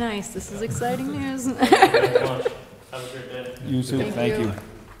Italian ice. This is exciting news. Thank you very much. Have a great day. You too, thank you.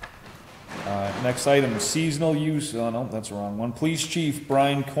 Next item, seasonal use, oh no, that's the wrong one. Police Chief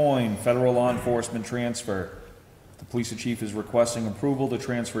Brian Coyne, federal law enforcement transfer. The police chief is requesting approval to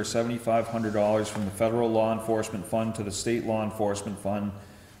transfer $7,500 from the federal law enforcement fund to the state law enforcement fund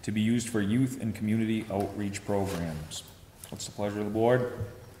to be used for youth and community outreach programs. What's the pleasure of the board?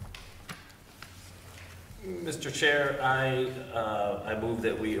 Mr. Chair, I move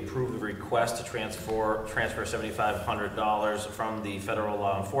that we approve the request to transfer $7,500 from the federal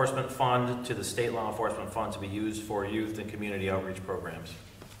law enforcement fund to the state law enforcement fund to be used for youth and community outreach programs.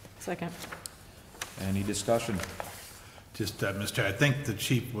 Second. Any discussion? Just, Mr. Chair, I think the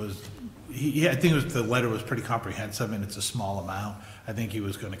chief was, I think the letter was pretty comprehensive, and it's a small amount. I think he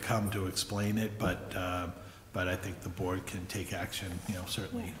was going to come to explain it, but I think the board can take action,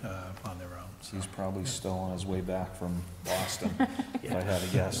 certainly on their own. So. He's probably still on his way back from Boston, if I had to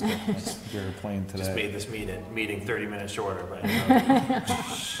guess. That's the airplane today. Just made this meeting 30 minutes shorter, but.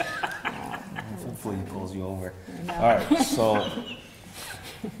 Hopefully he pulls you over. All right, so,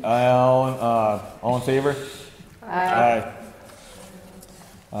 all in favor? Aye.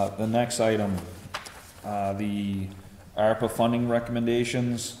 The next item, the ARPA funding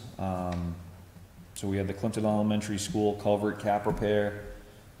recommendations. So we had the Clinton Elementary School culvert cap repair,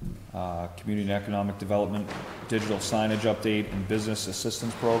 community and economic development, digital signage update, and business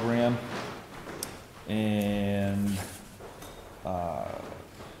assistance program. And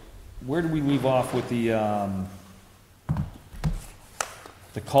where did we leave off with the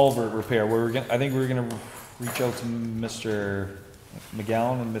culvert repair? I think we were gonna reach out to Mr.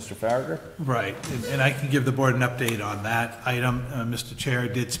 McGowan and Mr. Farragut? Right, and I can give the board an update on that item. Mr. Chair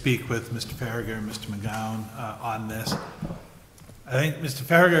did speak with Mr. Farragut and Mr. McGowan on this. I think Mr.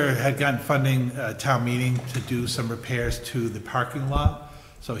 Farragut had gotten funding town meeting to do some repairs to the parking lot.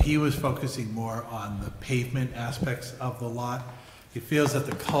 So he was focusing more on the pavement aspects of the lot. He feels that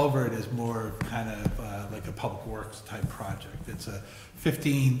the culvert is more kind of like a public works type project. It's a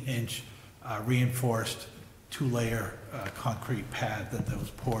 15-inch reinforced two-layer concrete pad that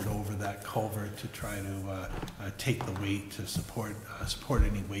was poured over that culvert to try to take the weight to support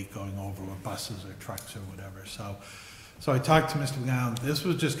any weight going over with buses or trucks or whatever. So I talked to Mr. McGowan. This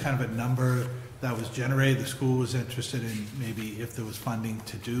was just kind of a number that was generated. The school was interested in maybe if there was funding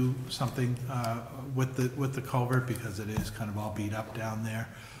to do something with the culvert, because it is kind of all beat up down there.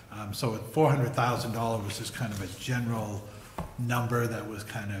 So at $400,000 was just kind of a general number that was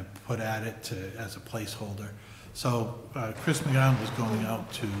kind of put at it as a placeholder. So Chris McGowan was going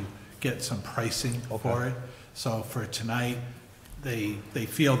out to get some pricing for it. So for tonight, they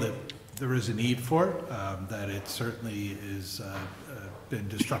feel that there is a need for it, that it certainly is been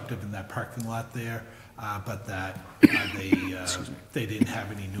disruptive in that parking lot there, but that they didn't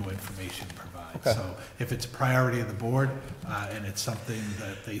have any new information to provide. Okay. So if it's a priority of the board and it's something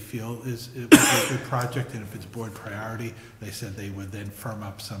that they feel is a good project, and if it's board priority, they said they would then firm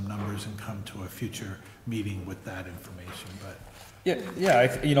up some numbers and come to a future meeting with that information. But I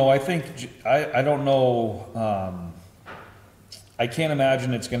think I don't know. I can't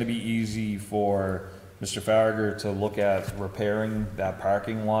imagine it's going to be easy for Mr. Farragut to look at repairing that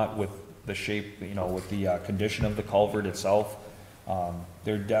parking lot with the shape, with the condition of the culvert itself.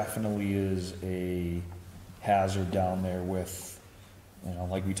 There definitely is a hazard down there with,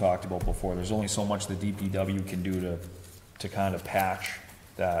 like we talked about before, there's only so much the DPW can do to kind of patch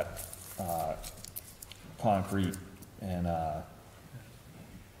that concrete, and I'd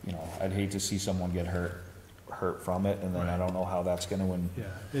hate to see someone get hurt from it, and then I don't know how that's going to. Yeah,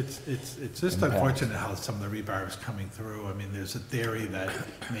 it's just unfortunate how some of the rebar is coming through. I mean, there's a theory that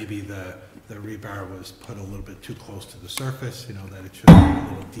maybe the rebar was put a little bit too close to the surface. That it should be a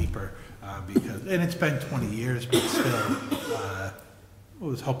little deeper and it's been 20 years, but still, I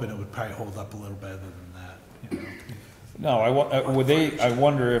was hoping it would probably hold up a little better than that. No, I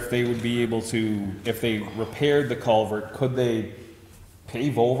wonder if they would be able to, if they repaired the culvert, could they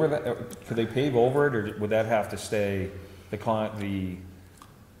pave over that? Could they pave over it, or would that have to stay, the concrete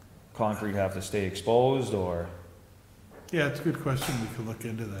have to stay exposed, or? Yeah, it's a good question. We could look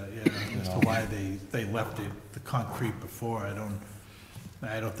into that. Yeah, as to why they left the concrete before. I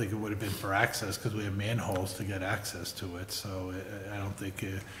don't think it would have been for access, because we have manholes to get access to it. So I don't think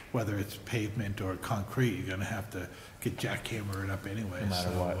whether it's pavement or concrete, you're going to have to get jackhammer it up anyway. No matter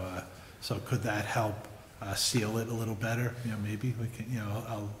what. So could that help seal it a little better? Maybe we can.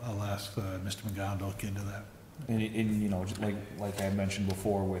 I'll ask Mr. McGowan to look into that. And like I mentioned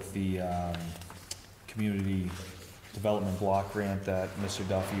before with the community development block grant that Mr.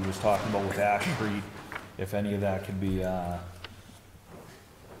 Duffy was talking about with Ash Street, if any of that could be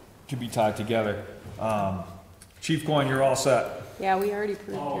tied together. Chief Coyne, you're all set. Yeah, we already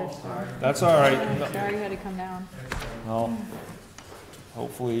proved yours. That's all right. Sorry you had to come down. No.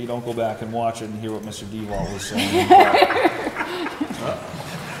 Hopefully you don't go back and watch it and hear what Mr. DeWalt was saying.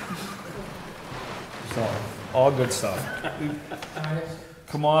 So, all good stuff.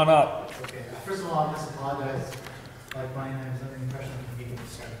 Come on up. Okay, first of all, I must apologize. like Brian, I was under the impression the meeting was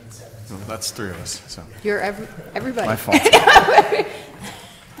starting at 7. So. That's 3 of us, so. You're everybody. My fault.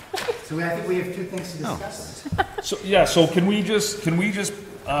 So I think we have 2 things to discuss. So, yeah, so can we just, put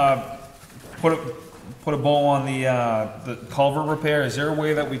a bow on the culvert repair? Is there a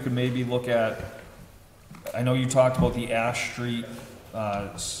way that we could maybe look at, I know you talked about the Ash Street,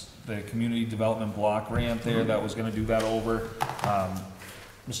 the community development block ramp there that was gonna do that over.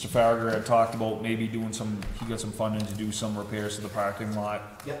 Mr. Farrager had talked about maybe doing he got some funding to do some repairs to the parking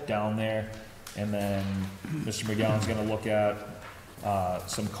lot Yep. down there. And then Mr. McGowan's gonna look at,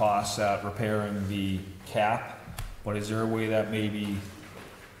 some costs at repairing the cap. But is there a way that maybe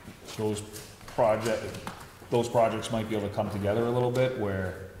those projects might be able to come together a little bit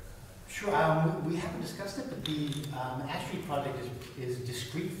where? Sure, we haven't discussed it, but the Ash Street project is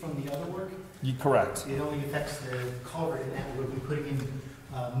discrete from the other work. Correct. It only affects the culvert, and that we'll be putting in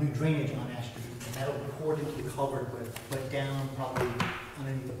new drainage on Ash Street, and that'll record into the culvert, but down probably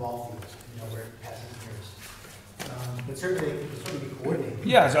underneath the ball fields, where it passes through. But certainly, it can sort of be coordinated.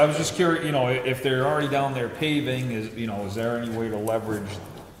 Yeah, so I was just curious, if they're already down there paving, is there any way to leverage,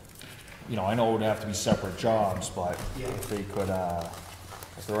 I know it would have to be separate jobs, but Yeah. if they could,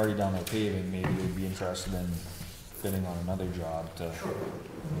 if they're already down there paving, maybe they'd be interested in bidding on another job to. Sure.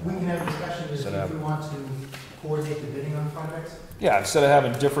 We can have a discussion as to if we want to coordinate the bidding on projects. Yeah, instead of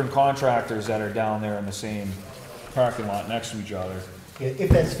having different contractors that are down there in the same parking lot next to each other. If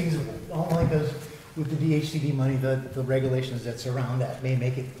that's feasible, only because with the DHCD money, the regulations that surround that may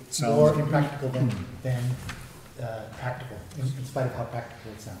make it more impractical than practical, in spite of how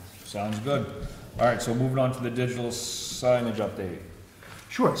practical it sounds. Sounds good. All right, so moving on to the digital signage update.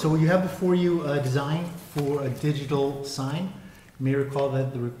 Sure, so you have before you a design for a digital sign. You may recall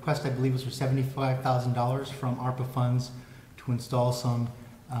that the request, I believe, was for $75,000 from ARPA funds to install some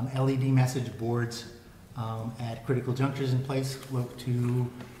LED message boards at critical junctures in place to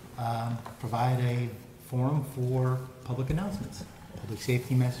provide a forum for public announcements, public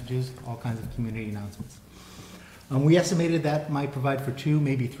safety messages, all kinds of community announcements. We estimated that might provide for 2,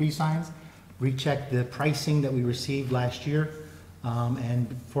 maybe 3 signs. Rechecked the pricing that we received last year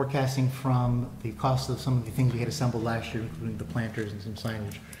and forecasting from the cost of some of the things we had assembled last year, including the planters and some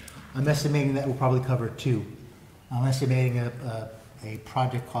signage. I'm estimating that will probably cover 2. I'm estimating a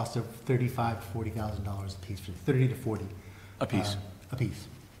project cost of $35,000 to $40,000 a piece, for 30 to 40 A piece. A piece.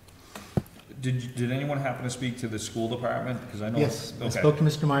 Did anyone happen to speak to the school department? Because I know. Yes, I Okay. spoke to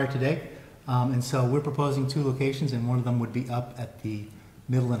Mr. Meyer today, and so we're proposing 2 locations, and one of them would be up at the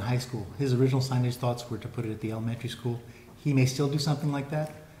middle and high school. His original signage thoughts were to put it at the elementary school. He may still do something like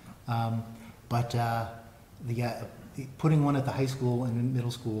that, but putting one at the high school and the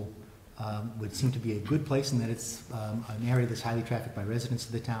middle school would seem to be a good place, in that it's an area that's highly trafficked by residents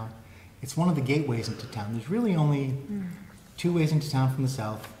of the town. It's one of the gateways into town. There's really only 2 ways into town from the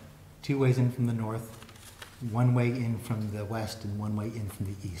south, 2 ways in from the north, 1 way in from the west, and 1 way in from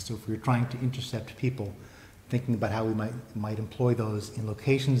the east. So if we were trying to intercept people, thinking about how we might employ those in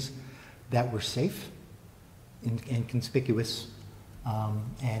locations that were safe and conspicuous,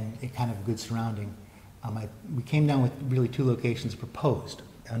 and a kind of good surrounding, we came down with really 2 locations proposed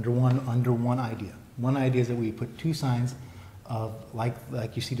under one idea. One idea is that we put 2 signs of like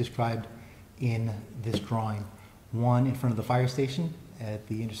you see described in this drawing. One in front of the fire station at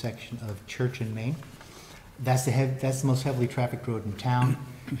the intersection of Church and Main. That's the most heavily trafficked road in town.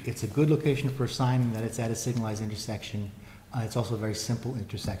 It's a good location for a sign in that it's at a signalized intersection. It's also a very simple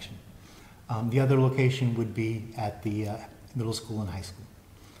intersection. The other location would be at the middle school and high school.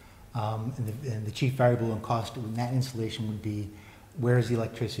 And the chief variable in cost in that installation would be where is the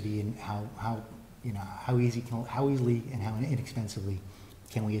electricity, and how easily and how inexpensively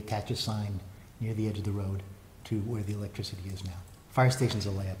can we attach a sign near the edge of the road to where the electricity is now. Fire station's a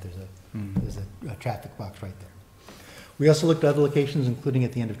layup. There's a traffic box right there. We also looked at other locations, including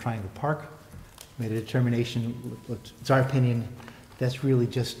at the end of Triangle Park. Made a determination. It's our opinion that's really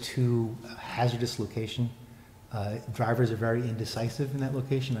just too hazardous location. Drivers are very indecisive in that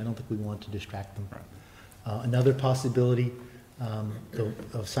location. I don't think we want to distract them. Another possibility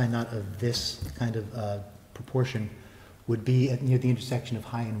of sign not of this kind of proportion would be near the intersection of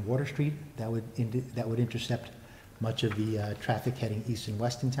High and Water Street. That would intercept much of the traffic heading east and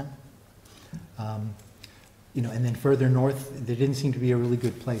west in town. And then further north, there didn't seem to be a really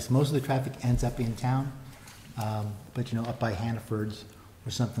good place. Most of the traffic ends up in town, but up by Hannaford's or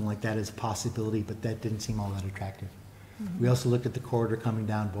something like that is a possibility, but that didn't seem all that attractive. We also looked at the corridor coming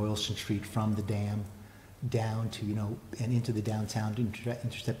down Boylston Street from the dam down to, and into the downtown to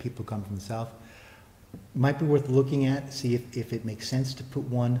intercept people coming from the south. Might be worth looking at, see if it makes sense to put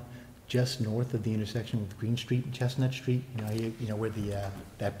one just north of the intersection with Green Street and Chestnut Street, you know where the,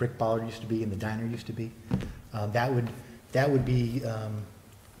 that brick bollard used to be and the diner used to be. That would be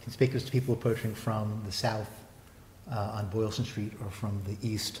conspicuous to people approaching from the south on Boylston Street or from the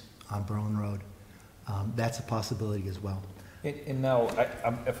east on Berlin Road. That's a possibility as well. And now,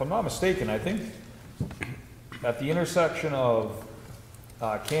 if I'm not mistaken, I think at the intersection of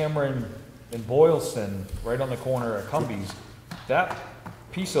Cameron and Boylston, right on the corner of Cumbies, that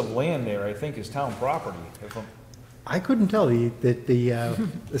piece of land there, I think, is town property. I couldn't tell you that the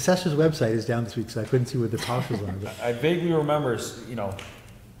assessor's website is down this week, so I couldn't see where the parcels are. But I vaguely remember,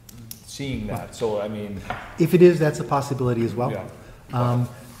 seeing that, so I mean. if it is, that's a possibility as well. Yeah.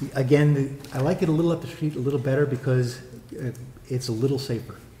 Again, I like it a little up the street, a little better because it's a little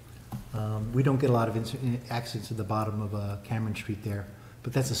safer. We don't get a lot of accidents at the bottom of Cameron Street there,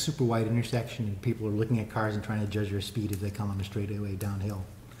 but that's a super wide intersection and people are looking at cars and trying to judge their speed as they come on the straightaway downhill.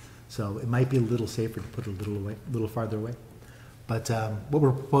 So it might be a little safer to put it a little farther away. But what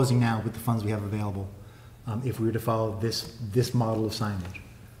we're proposing now with the funds we have available, if we were to follow this model of signage,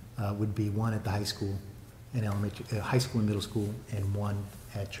 would be one at the high school and high school and middle school, and one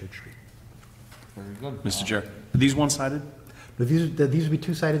at Church Street. Very good. Mr. Chair, are these one-sided? But these would be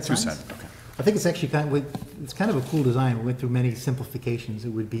two-sided signs? Two-sided, okay. I think it's actually it's kind of a cool design. We went through many simplifications. It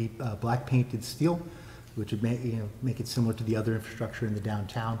would be black painted steel, which would make it similar to the other infrastructure in the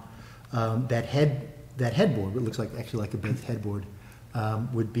downtown. That headboard, it looks actually like a big headboard,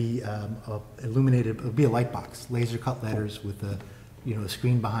 would be illuminated. It would be a light box, laser cut letters with a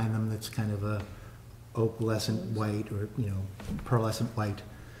screen behind them that's kind of a opalescent white or pearlescent white.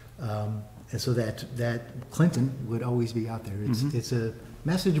 And so that Clinton would always be out there. It's a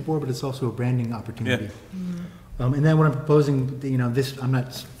message board, but it's also a branding opportunity. Yeah. And then what I'm proposing, this, I'm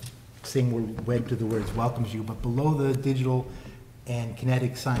not saying we're wed to the words welcomes you, but below the digital and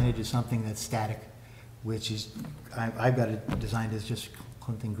kinetic signage is something that's static, which is, I've got it designed as just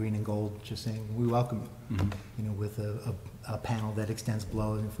Clinton green and gold, just saying we welcome you, with a panel that extends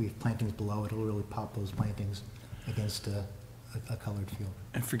below, and if we have plantings below, it'll really pop those plantings against a colored field.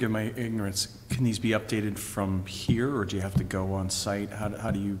 And forgive my ignorance, can these be updated from here, or do you have to go on site?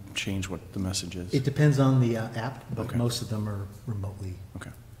 How do you change what the message is? It depends on the app, but Okay. most of them are remotely.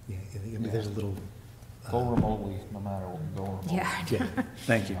 Okay. Yeah, there's a little. Go remotely, no matter what, go remotely. Yeah.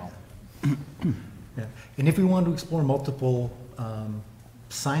 Thank you. Yeah. And if we wanted to explore multiple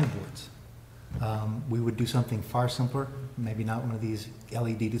signboards, we would do something far simpler, maybe not one of these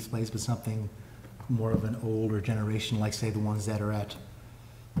LED displays, but something more of an older generation, like say the ones that are at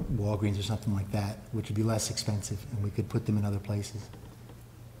Walgreens or something like that, which would be less expensive, and we could put them in other places.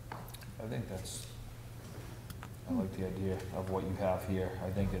 I think I like the idea of what you have here. I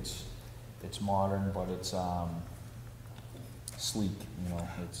think it's modern, but it's sleek,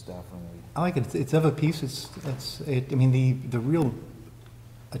 it's definitely. I like it. It's of a piece. I mean, the real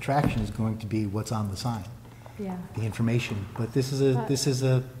attraction is going to be what's on the sign, Yeah. the information. But this is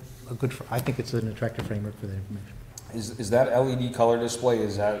a good. I think it's an attractive framework for the information. Is that LED color display,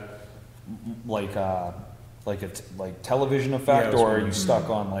 is that like television effect, Yeah, or are you stuck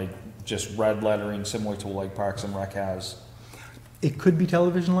on just red lettering similar to like Parks and Rec has? It could be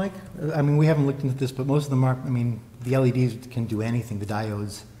television-like. I mean, we haven't looked into this, but most of them are. I mean, the LEDs can do anything. The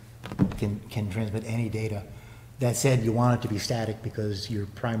diodes can transmit any data. That said, you want it to be static because your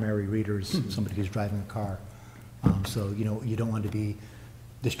primary reader is somebody who's driving a car. So you don't want to be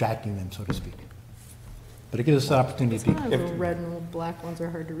distracting them, so to speak. But it gives us the opportunity to. Sometimes the red and black ones are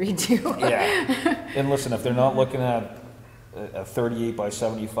hard to read too. Yeah. And listen, if they're not looking at a 38 by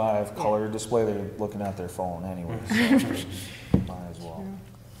 75 color display, they're looking at their phone anyway. So might as well.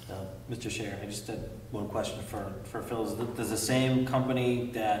 Mr. Chair, I just had one question for Phil. Does the same company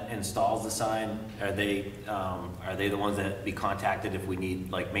that installs the sign, are they the ones that be contacted if we need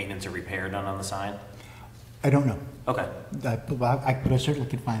maintenance or repair done on the sign? I don't know. Okay. But I certainly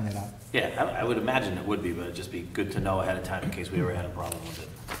could find that out. Yeah, I would imagine it would be, but it'd just be good to know ahead of time in case we ever had a problem with it.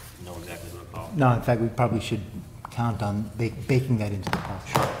 Know exactly what to call. No, in fact, we probably should count on baking that into the cost.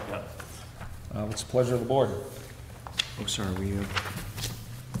 Sure. Yep. What's the pleasure of the board? Oh, sorry,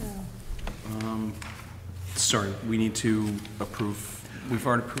 sorry, we need to approve, we've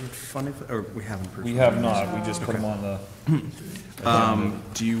already approved funding, or we haven't approved? We have not, we just put them on the.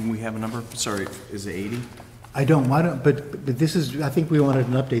 We have a number? Sorry, is it 80? I don't, but this is, I think we wanted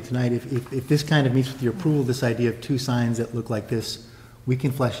an update tonight. If this kind of meets with your approval, this idea of two signs that look like this, we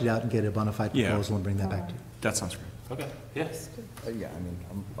can flesh it out and get a bona fide proposal and bring that back to you. That sounds great. Okay. Yes. Yeah, I mean,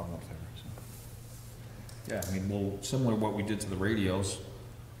 I'm up there. So. Yeah, I mean, well, similar to what we did to the radios,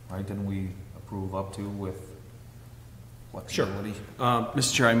 right? Didn't we approve up to with flexibility.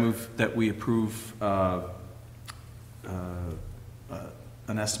 Mr. Chair, I move that we approve an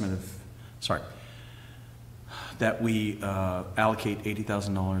estimate of, that we allocate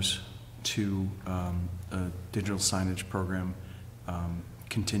 $80,000 to a digital signage program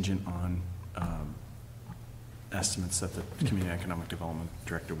contingent on estimates that the Community Economic Development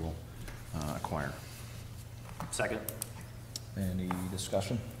Director will acquire. Second. Any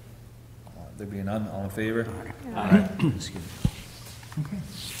discussion? There being none, all in favor? Aye. Excuse me. Okay.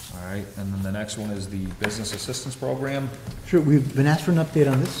 All right, and then the next one is the Business Assistance Program. Sure, we've been asked for an update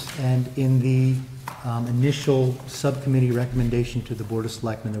on this, and in the initial subcommittee recommendation to the Board of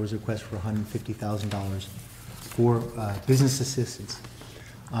Selectmen, there was a request for $150,000 for business assistance.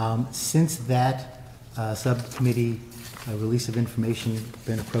 Since that subcommittee release of information,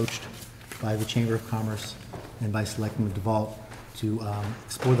 been approached by the Chamber of Commerce and by Selectman DeVault to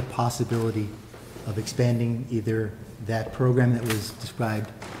explore the possibility of expanding either that program that was described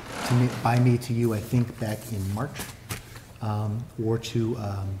to me, by me to you, I think, back in March, or to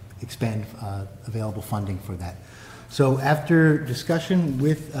expand available funding for that. So after discussion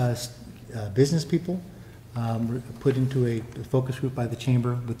with business people, put into a focus group by the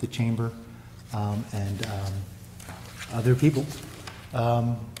Chamber, with the Chamber and other people,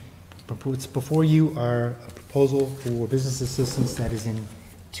 before you are a proposal for business assistance that is in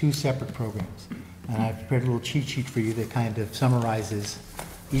 2 separate programs. And I've prepared a little cheat sheet for you that kind of summarizes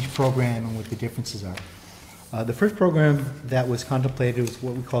each program and what the differences are. The first program that was contemplated was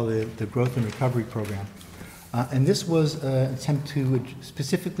what we call the Growth and Recovery Program. And this was an attempt to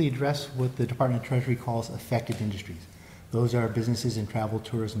specifically address what the Department of Treasury calls affected industries. Those are businesses in travel,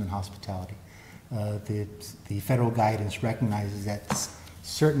 tourism, and hospitality. The federal guidance recognizes that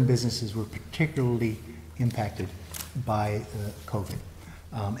certain businesses were particularly impacted by COVID.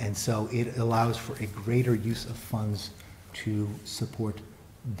 And so it allows for a greater use of funds to support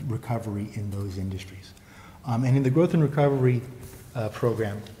recovery in those industries. And in the Growth and Recovery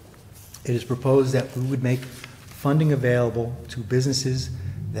Program, it is proposed that we would make funding available to businesses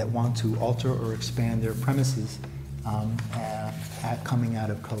that want to alter or expand their premises coming out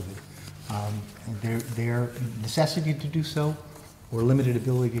of COVID. Their necessity to do so or limited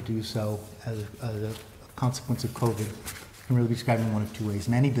ability to do so as a consequence of COVID can really be described in one of 2 ways.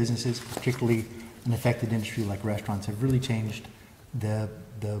 Many businesses, particularly an affected industry like restaurants, have really changed the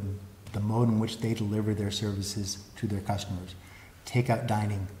mode in which they deliver their services to their customers. Takeout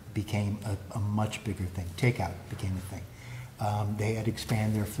dining became a much bigger thing. Takeout became a thing. They had to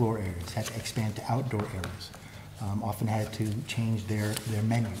expand their floor areas, had to expand to outdoor areas, often had to change their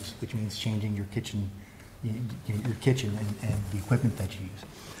menus, which means changing your kitchen and the equipment that you use.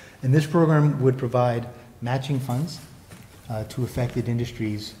 And this program would provide matching funds to affected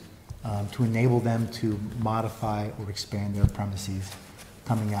industries to enable them to modify or expand their premises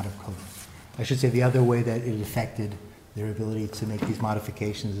coming out of COVID. I should say the other way that it affected their ability to make these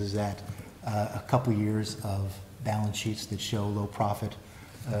modifications is that a couple years of balance sheets that show low profit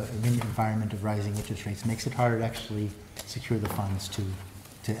in an environment of rising interest rates makes it harder to actually secure the funds to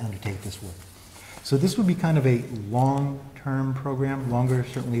undertake this work. So this would be kind of a long-term program, longer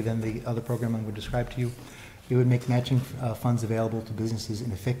certainly than the other program I would describe to you. It would make matching funds available to businesses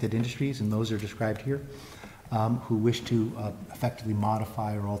in affected industries, and those are described here, who wish to effectively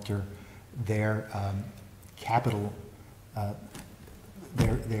modify or alter their capital,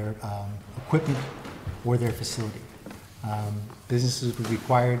 their equipment or their facility. Businesses would be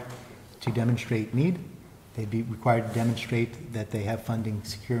required to demonstrate need. They'd be required to demonstrate that they have funding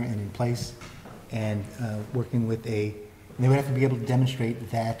secure and in place, and working with they would have to be able to demonstrate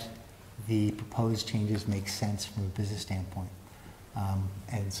that the proposed changes make sense from a business standpoint.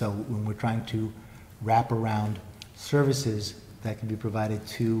 And so when we're trying to wrap around services that can be provided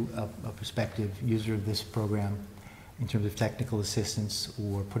to a prospective user of this program in terms of technical assistance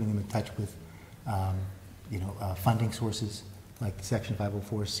or putting them in touch with funding sources like the Section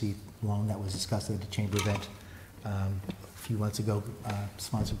 504C loan that was discussed at the Chamber event a few months ago,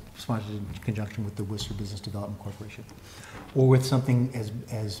 sponsored in conjunction with the Worcester Business Development Corporation, or with something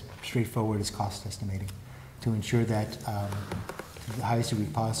as straightforward as cost estimating to ensure that to the highest degree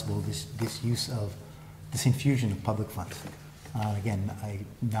possible this use of this infusion of public funds, again,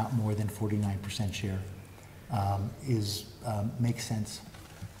 not more than 49% share, makes sense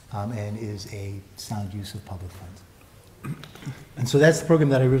and is a sound use of public funds. And so that's the program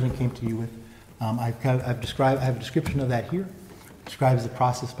that I originally came to you with. I have a description of that here. It describes the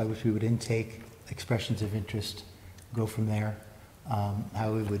process by which we would intake expressions of interest, go from there,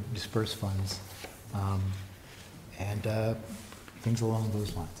 how we would disperse funds, and things along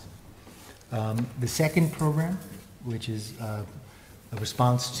those lines. The second program which is a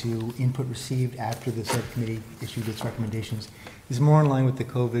response to input received after the subcommittee issued its recommendations, is more in line with the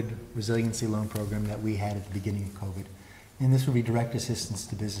COVID resiliency loan program that we had at the beginning of COVID. And this would be direct assistance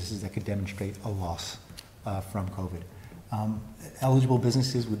to businesses that could demonstrate a loss from COVID. Eligible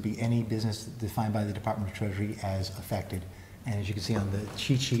businesses would be any business defined by the Department of Treasury as affected. And as you can see on the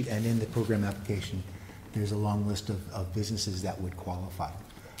cheat sheet and in the program application, there's a long list of businesses that would qualify.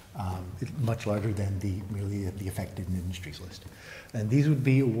 Much larger than merely the affected industries list. And these would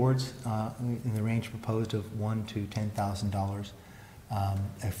be awards in the range proposed of $1,000 to $10,000.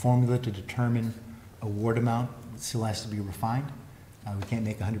 A formula to determine award amount still has to be refined. We can't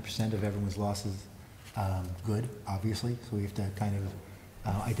make 100% of everyone's losses good, obviously, so we have to kind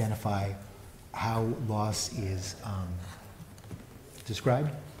of identify how loss is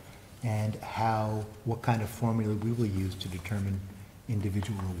described and what kind of formula we will use to determine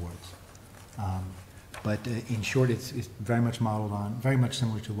individual awards. But in short, it's very much modeled on, very much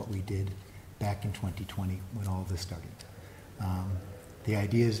similar to what we did back in 2020 when all of this started. The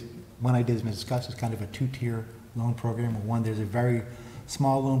idea is, one idea has been discussed, is kind of a two-tier loan program. One, there's a very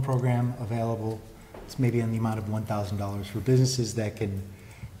small loan program available. It's maybe in the amount of $1,000 for businesses that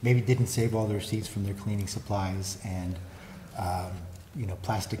maybe didn't save all their receipts from their cleaning supplies and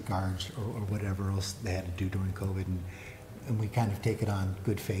plastic guards or whatever else they had to do during COVID. And we kind of take it on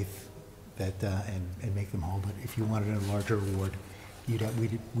good faith that and make them whole. But if you wanted a larger award,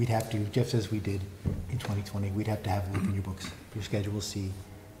 we'd have to, just as we did in 2020, we'd have to have a look in your books, your Schedule C,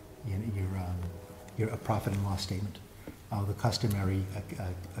 your profit and loss statement, the customary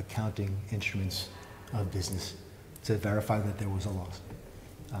accounting instruments of business to verify that there was a loss,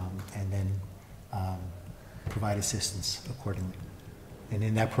 and then provide assistance accordingly. And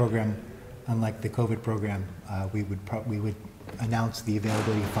in that program, unlike the COVID program, we would announce the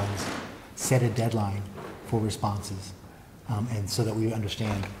availability of funds, set a deadline for responses, and so that we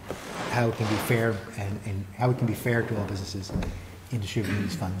understand how it can be fair and how it can be fair to all businesses in distributing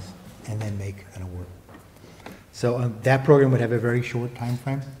these funds, and then make an award. So that program would have a very short time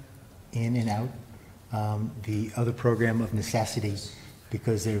frame, in and out. The other program of necessity,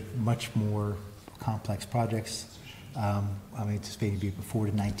 because they're much more complex projects, I'm anticipating to be 4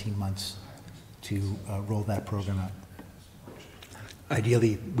 to 19 months to roll that program out.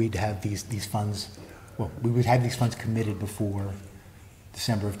 Ideally, we'd have these funds, we would have these funds committed before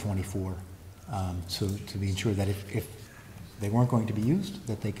December of '24, so to be ensured that if they weren't going to be used,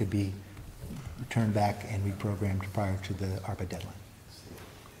 that they could be returned back and reprogrammed prior to the ARPA deadline.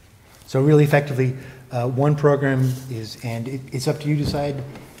 So really effectively, one program is, and it's up to you to decide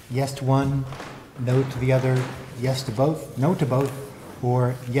yes to one, no to the other, yes to both, no to both,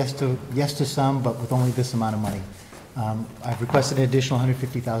 or yes to some, but with only this amount of money. I've requested an additional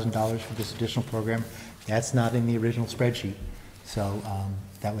 $150,000 for this additional program. That's not in the original spreadsheet, so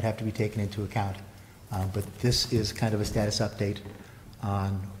that would have to be taken into account. But this is kind of a status update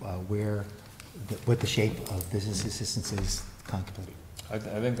on what the shape of business assistance is contemplated. I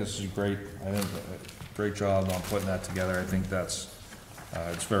think this is great. I think great job on putting that together. I think that's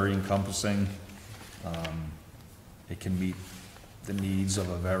it's very encompassing. It can meet the needs of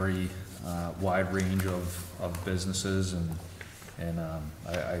a very wide range of businesses, and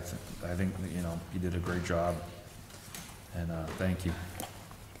I think you did a great job, and thank you.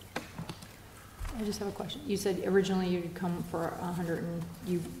 I just have a question. You said originally you'd come for 100, and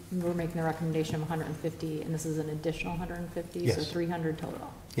you were making the recommendation of 150, and this is an additional 150, yes. So 300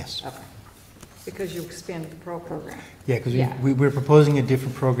 total? Yes. Okay. Because you expanded the program. Yeah, because we're proposing a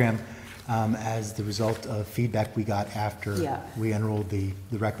different program as the result of feedback we got after we unrolled the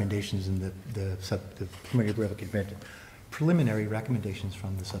recommendations and the preliminary recommendations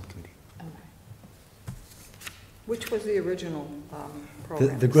from the subcommittee. Okay. Which was the original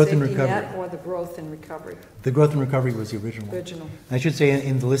program? The growth and Safety recovery. net or the growth and recovery? The growth and recovery was the original one. Original. I should say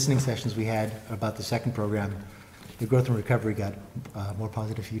in the listening sessions we had about the second program, the growth and recovery got more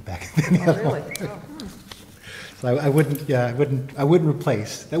positive feedback than the other one. Really? So I wouldn't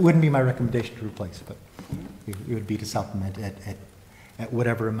replace. That wouldn't be my recommendation to replace, but it would be to supplement at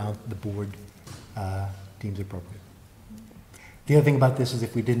whatever amount the board deems appropriate. The other thing about this is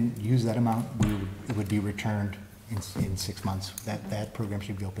if we didn't use that amount, it would be returned in 6 months. That program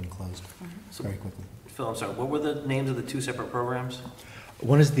should be open and closed very quickly. Phil, I'm sorry, what were the names of the two separate programs?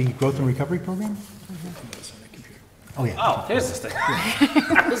 One is the growth and recovery program. Oh yeah. Oh, here's this thing.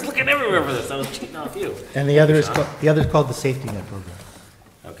 I was looking everywhere for this. I was cheating off you. And the other is called the safety net program.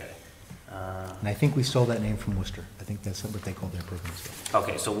 Okay. And I think we stole that name from Worcester. I think that's what they call their program.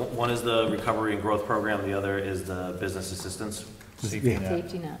 Okay, so one is the recovery and growth program. The other is the business assistance. Safety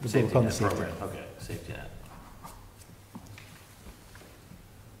net. We'll Safety call it net the safety program. net. Okay, safety net.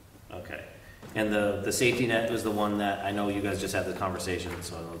 Okay. And the safety net was the one that, I know you guys just had the conversation,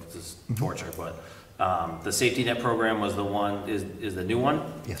 so I know this is torture, but, the safety net program was the one, is the new one?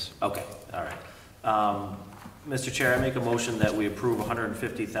 Yes. Okay, all right. Mr. Chair, I make a motion that we approve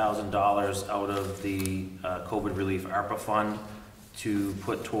 $150,000 out of the COVID relief ARPA fund to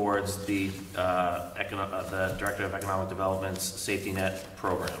put towards the Director of Economic Development's safety net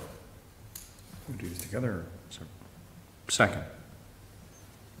program. We do these together. So, second.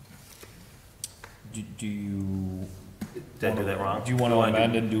 Do you? Did I do that wrong? Do you want to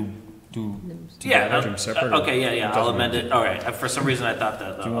amend and do Yeah, together, do separate? or- okay, yeah, it I'll doesn't amend matter. it, all right, for some reason I thought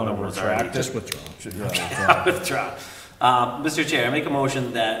that the Do you want other to one was already. retract? Just withdraw. Withdraw. Mr. Chair, I make a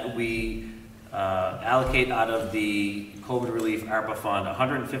motion that we allocate out of the COVID relief ARPA fund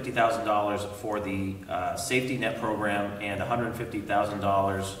 $150,000 for the safety net program and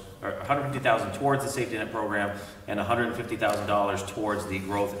 $150,000, or $150,000 towards the safety net program and $150,000 towards the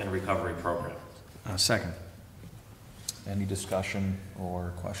growth and recovery program. Second. Any discussion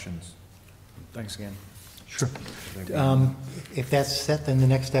or questions? Thanks again. Sure. If that's set, then the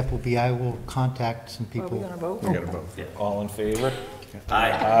next step will be I will contact some Are we people. gonna vote? We got to vote. Yeah. All in favor?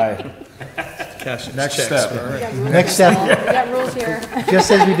 Aye. Aye. Next step. Next step, We got rules here.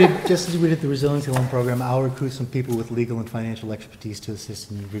 just as we did the resiliency loan program, I'll recruit some people with legal and financial expertise to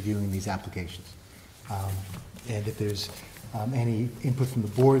assist in reviewing these applications. And if there's any input from the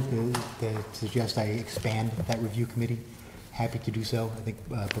board that suggests I expand that review committee, happy to do so. I think,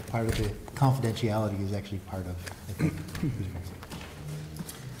 but part of the confidentiality is actually part of, I think,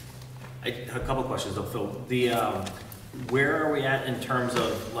 A couple questions though, Phil. Where are we at in terms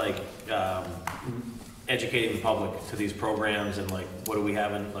of like educating the public to these programs, and like what do we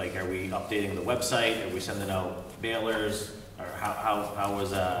have in, like, are we updating the website? Are we sending out mailers? Or how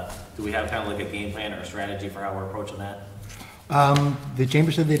was, do we have kind of like a game plan or a strategy for how we're approaching that? the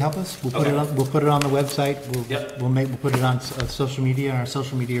chamber said they'd help us. We'll put it Okay. on, we'll put it on the website. Yep. We'll put it on social media, and our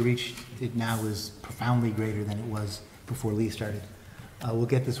social media reach it now is profoundly greater than it was before Lee started. We'll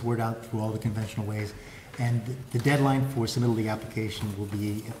get this word out through all the conventional ways, and the deadline for submittal of the application will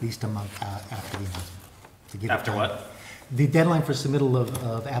be at least a month after the announcement. To give it After time. what? The deadline for submittal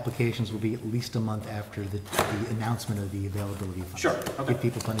of applications will be at least a month after the announcement of the availability of funds. Sure, okay. Give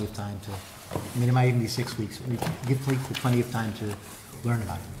people plenty of time to, I mean, it might even be 6 weeks. Give people plenty of time to learn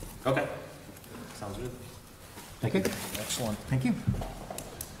about it. Okay. Sounds good. Okay? Excellent. Thank you.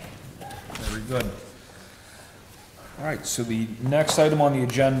 Very good. All right, so the next item on the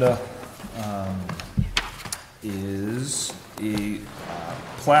agenda is a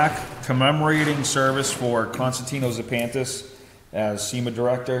plaque commemorating service for Constantino Zapantis as SEMA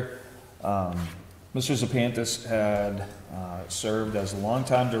Director. Mr. Zapantis had served as a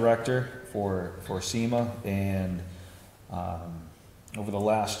longtime director for SEMA, and over the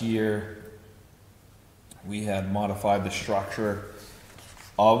last year, we had modified the structure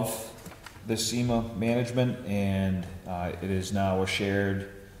of the SEMA management, and it is now a shared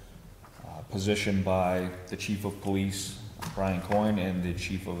position by the Chief of Police, Brian Coyne, and the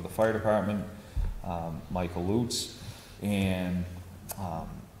Chief of the Fire Department, Michael Lutz. And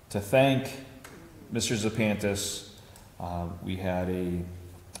to thank Mr. Zapantis, we had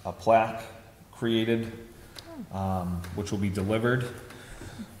a plaque created, which will be delivered.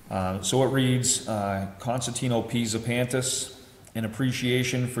 So it reads, Constantino P. Zapantis, in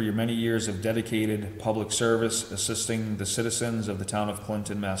appreciation for your many years of dedicated public service assisting the citizens of the town of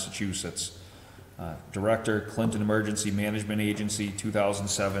Clinton, Massachusetts. Director, Clinton Emergency Management Agency,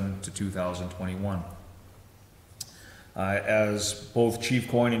 2007 to 2021. As both Chief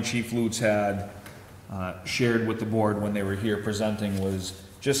Coyne and Chief Lutz had shared with the board when they were here presenting, was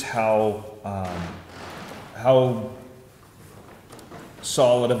just how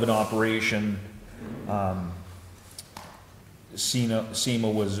solid of an operation SEMA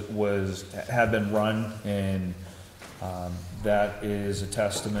had been run, and that is a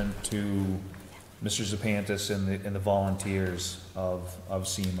testament to Mr. Zapantis and the volunteers of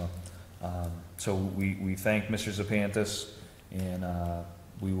SEMA. So we thank Mr. Zapantis, and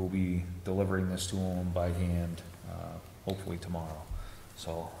we will be delivering this to him by hand, hopefully tomorrow.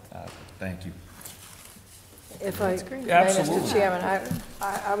 So, thank you. If I may, Absolutely. Mr. Chairman,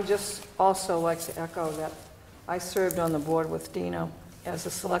 I would just also like to echo that I served on the board with Dino as a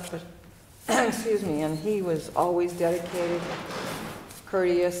selectman, excuse me, and he was always dedicated,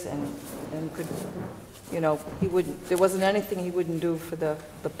 courteous, and could, you know, there wasn't anything he wouldn't do for the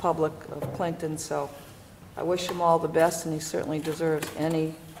public of Clinton, so I wish him all the best, and he certainly deserves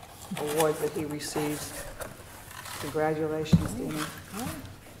any award that he receives. Congratulations, Dino.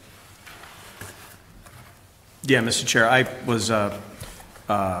 Yeah, Mr. Chair, I was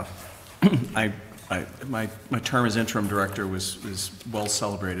My term as interim director was well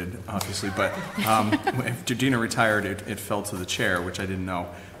celebrated, obviously, but after Dina retired, it fell to the chair, which I didn't know.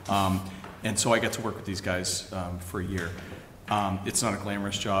 And so I got to work with these guys for a year. It's not a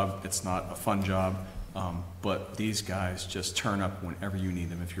glamorous job, it's not a fun job, but these guys just turn up whenever you need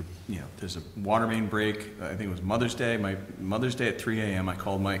them. If you're, there's a water main break, I think it was Mother's Day, my Mother's Day at 3 a.m., I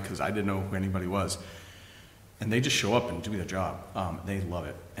called Mike because I didn't know who anybody was. And they just show up and do their job. They love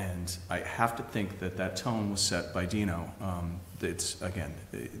it. And I have to think that that tone was set by Dino. It's, again,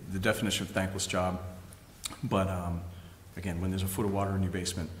 the definition of thankless job. But, again, when there's a foot of water in your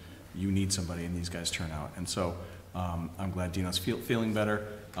basement, you need somebody, and these guys turn out. And so I'm glad Dino's feeling better.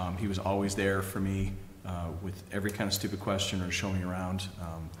 He was always there for me with every kind of stupid question or show me around.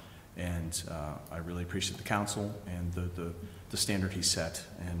 And I really appreciate the council and the standard he set.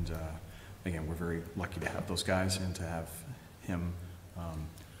 And again, we're very lucky to have those guys and to have him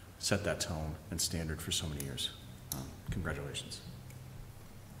set that tone and standard for so many years. Congratulations.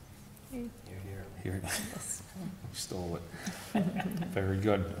 Here, stole it. Very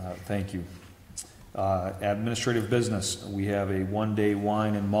good, thank you. Administrative business, we have a one-day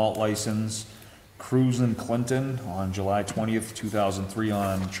wine and malt license, Cruisin' Clinton, on July 20th, 2003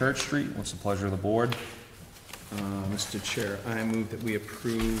 on Church Street. What's the pleasure of the board? Mr. Chair, I move that we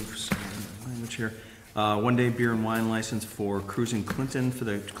approve, language here, one-day beer and wine license for Cruisin' Clinton for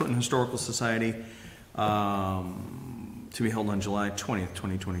the Clinton Historical Society to be held on July 20th,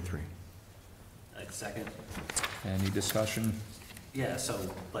 2023. Second. Any discussion? Yeah, so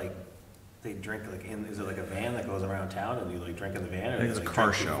like they drink like is it like a van that goes around town and you like drink in the van? Or I think it's a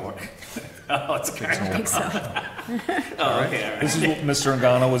car show. Oh, it's a car show. I think so. Oh, okay, all right. This is what Mr.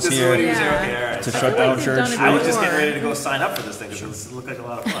 Ngano was This is here what he was here, okay, all right. to shut down Church Street. I was just getting ready to go sign up for this thing because it looked like a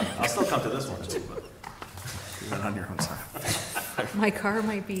lot of fun. I'll still come to this one too, but You're not on your own time. My car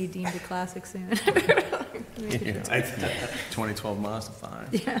might be deemed a classic soon. 2012 Mazda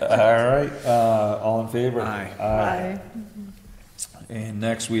 5. All right, all in favor? Aye. Aye. And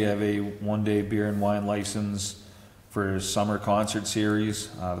next, we have a one-day beer and wine license for summer concert series.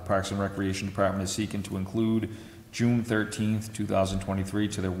 The Parks and Recreation Department is seeking to include June 13th, 2023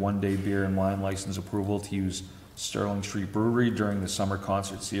 to their one-day beer and wine license approval to use Sterling Street Brewery during the summer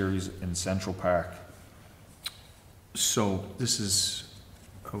concert series in Central Park. So this is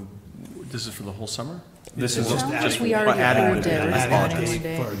for the whole summer? This is Just we already approved it. We're just adding one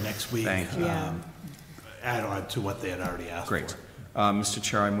day. For next week. Thank you. Yeah. Add on to what they had already asked for. Great. Mr.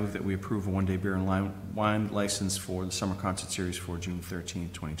 Chair, I move that we approve a one-day beer and wine license for the summer concert series for June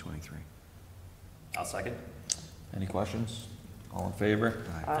 13th, 2023. I'll second. Any questions? All in favor?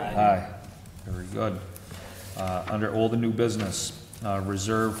 Aye. Aye. Very good. Under old and new business,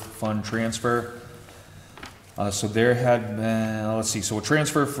 reserve fund transfer. So there had been, let's see, so a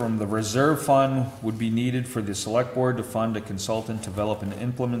transfer from the reserve fund would be needed for the select board to fund a consultant to develop an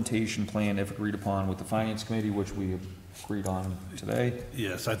implementation plan if agreed upon with the finance committee, which we agreed on today.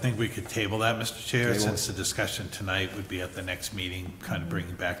 Yes, I think we could table that, Mr. Chair, Table. since the discussion tonight would be at the next meeting, kind of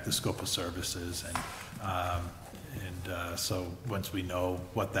bringing back the scope of services. And so once we know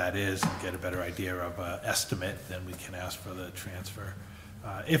what that is and get a better idea of an estimate, then we can ask for the transfer.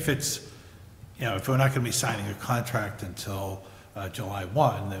 If it's, if we're not going to be signing a contract until July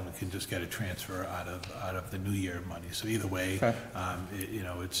 1, then we can just get a transfer out of the new year money. So either way, Okay.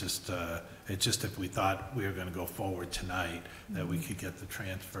 it's just if we thought we were going to go forward tonight, that we could get the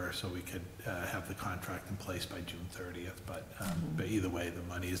transfer so we could have the contract in place by June 30th. But either way, the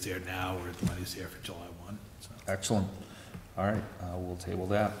money is there now, or the money is there for July 1. So. Excellent. All right, we'll table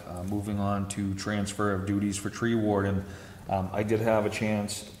that. Moving on to transfer of duties for tree warden. I did have a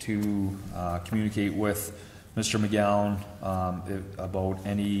chance to communicate with Mr. McGowan about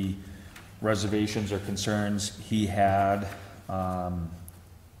any reservations or concerns he had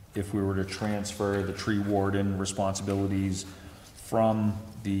if we were to transfer the tree warden responsibilities from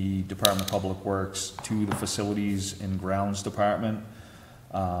the Department of Public Works to the Facilities and Grounds Department.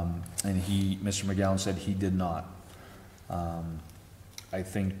 And Mr. McGowan said he did not. I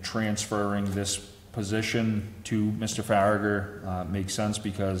think transferring this position to Mr. Farragher makes sense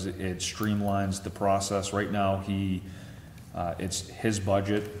because it streamlines the process. Right now, it's his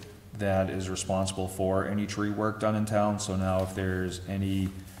budget that is responsible for any tree work done in town. So now if there's any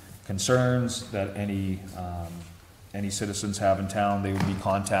concerns that any citizens have in town, they would be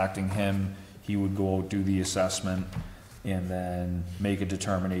contacting him. He would go out, do the assessment, and then make a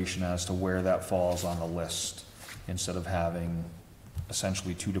determination as to where that falls on the list, instead of having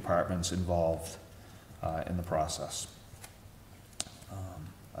essentially two departments involved in the process.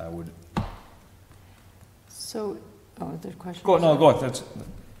 I would. So, there's a question. Go ahead, that's.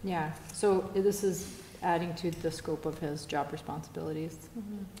 Yeah, so this is adding to the scope of his job responsibilities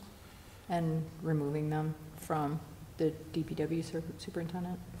and removing them from the DPW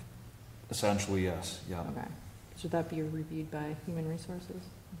superintendent? Essentially, yes, yeah. Okay. Should that be reviewed by Human Resources?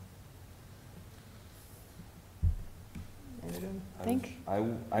 I would think,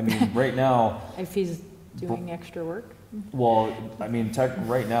 I mean, right now, if he's doing extra work. well, I mean,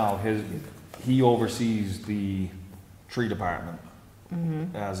 right now, he oversees the tree department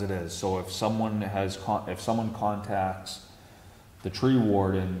as it is. So if someone contacts the tree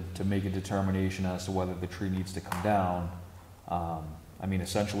warden to make a determination as to whether the tree needs to come down, I mean,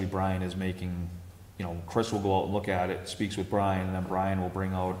 essentially Brian is making, Chris will go out and look at it, speaks with Brian, and then Brian will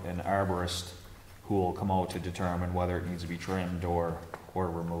bring out an arborist who will come out to determine whether it needs to be trimmed or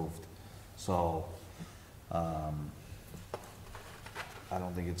removed. So, I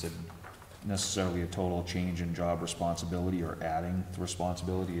don't think it's necessarily a total change in job responsibility or adding the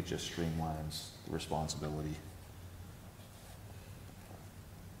responsibility, it just streamlines the responsibility.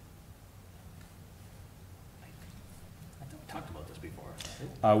 I thought we talked about this before.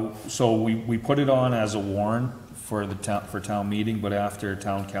 So we put it on as a warrant for town meeting, but after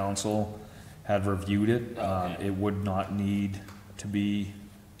town council had reviewed it, it would not need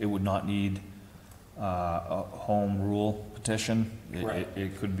a home rule petition. Right.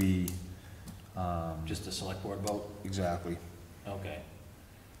 It could be, Just a select board vote? exactly. Okay.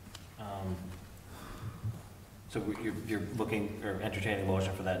 So you're looking, or entertaining a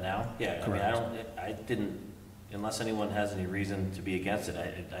motion for that now? Yeah, I mean, I didn't, unless anyone has any reason to be against it,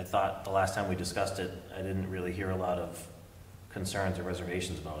 I thought the last time we discussed it, I didn't really hear a lot of concerns or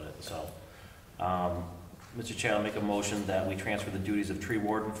reservations about it, so. Mr. Chair, I'll make a motion that we transfer the duties of tree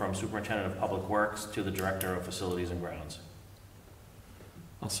warden from Superintendent of Public Works to the Director of Facilities and Grounds.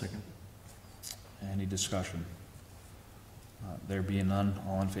 I'll second. Any discussion? There being none,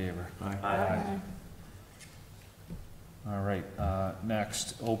 all in favor? Aye. All right,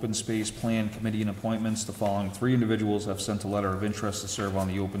 next, Open Space Plan Committee and appointments. The following 3 individuals have sent a letter of interest to serve on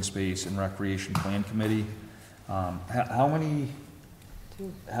the Open Space and Recreation Plan Committee. How many?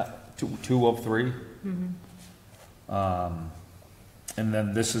 2 of 3? And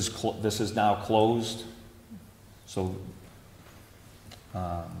then this is now closed. So,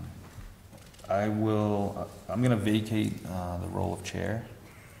 I'm gonna vacate, the role of chair.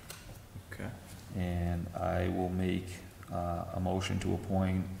 Okay. And I will make, a motion to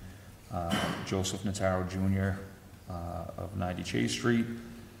appoint, Joseph Notaro Jr., of 90 Chase Street.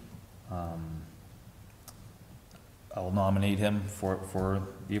 I'll nominate him for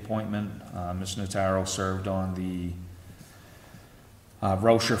the appointment. Mr. Notaro served on the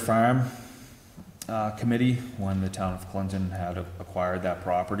Rocher Farm Committee when the town of Clinton had acquired that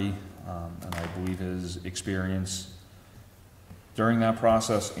property. And I believe his experience during that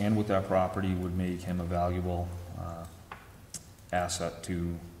process and with that property would make him a valuable asset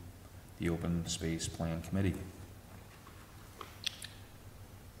to the Open Space Plan Committee.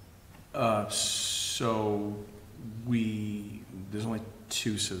 So there's only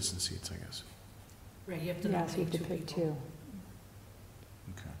 2 citizen seats, I guess. Right, you have to Yeah, so you have nominate to 2 pick people.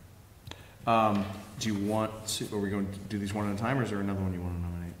 Okay. Do you want to, are we going to do these one at a time, or is there another one you want to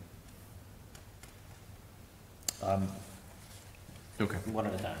nominate? Okay. One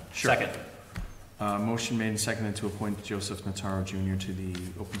at a time. Sure. Second. Motion made and seconded to appoint Joseph Notaro Jr. to the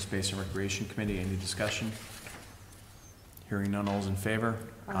Open Space and Recreation Committee. Any discussion? Hearing none, all's in favor?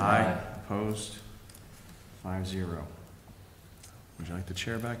 Aye. Opposed? 5-0. Would you like the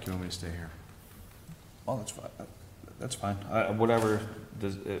chair back? You want me to stay here? Oh, that's fine. That's fine. Whatever,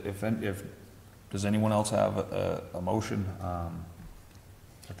 does anyone else have a motion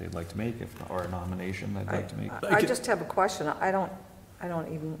that they'd like to make, or a nomination they'd like to make? I just have a question. I've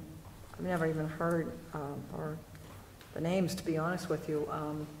never even heard, or the names, to be honest with you.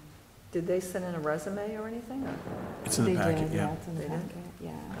 Did they send in a resume or anything? Or? It's in the packet, Did, yeah. It's in the They did? packet,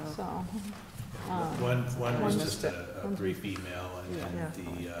 yeah, Oh. so. One was One just was- a brief email, and Yeah.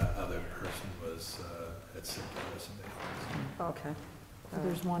 then the other person was, had sent a resume. Okay.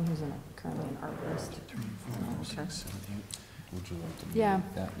 There's one who's currently an arborist. Okay. Would you like to? Yeah.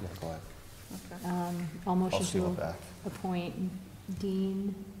 make that? Yeah, go ahead. Okay. I'll motion steal it to back. appoint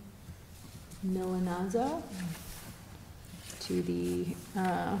Dean Milanazzo to the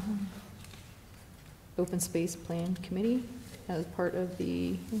Open Space Plan Committee as part of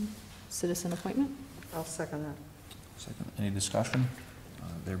the citizen appointment. I'll second that. Second, any discussion?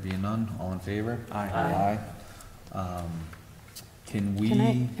 There being none, all in favor? Aye. Aye. Can we?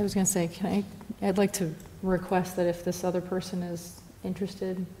 I was gonna say, I'd like to request that if this other person is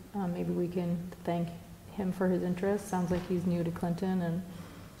interested, maybe we can thank him for his interest. Sounds like he's new to Clinton and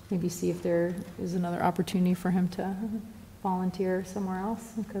maybe see if there is another opportunity for him to volunteer somewhere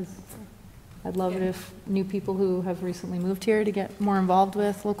else, because I'd love it if new people who have recently moved here to get more involved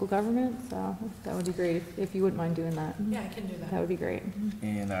with local government, so that would be great if you wouldn't mind doing that. Yeah, I can do that. That would be great.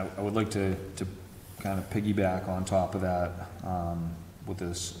 And I would like to kind of piggyback on top of that, with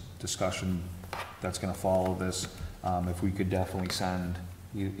this discussion that's gonna follow this. If we could definitely send,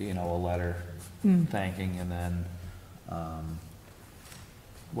 you know, a letter thanking, and then,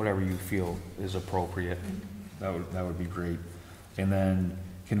 whatever you feel is appropriate, that would be great. And then,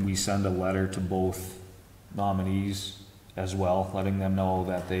 can we send a letter to both nominees as well, letting them know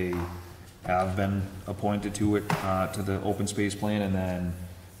that they have been appointed to it, to the open space plan, and then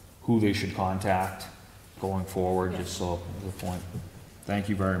who they should contact going forward, just so, the point. Thank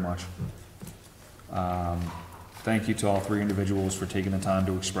you very much. Thank you to all three individuals for taking the time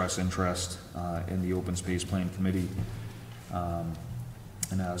to express interest in the Open Space Plan Committee.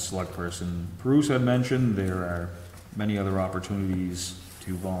 And as Select Person Bruce had mentioned, there are many other opportunities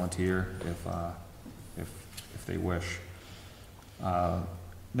to volunteer if they wish.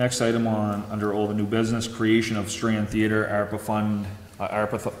 Next item under all the new business, creation of Strand Theater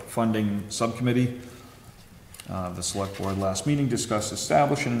ARPA funding subcommittee. The Select Board last meeting discussed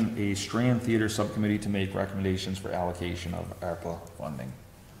establishing a Strand Theater subcommittee to make recommendations for allocation of ARPA funding.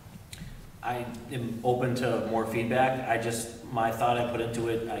 I am open to more feedback. My thought I put into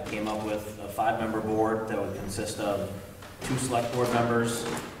it, I came up with a 5-member board that would consist of 2 Select Board members,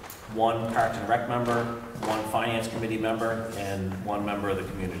 1 Parks and Rec member, 1 Finance Committee member, and 1 member of the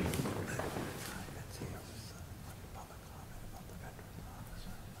community.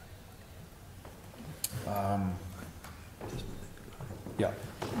 Yeah.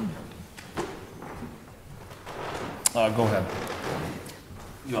 Go ahead.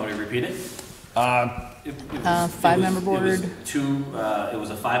 You want me to repeat it? Five-member board. It was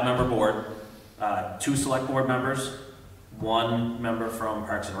a 5-member board, 2 Select Board members, 1 member from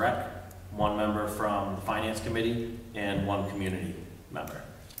Parks and Rec, 1 member from the Finance Committee, and 1 community member.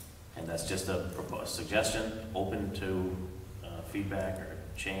 And that's just a proposed suggestion, open to feedback or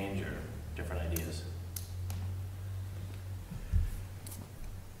change or different ideas.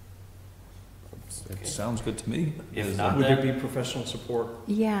 It sounds good to me. If not, Would there then be professional support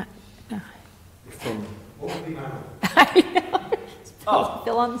Yeah. from? Oh.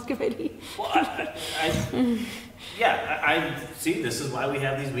 Fill on this committee. Well, I see, this is why we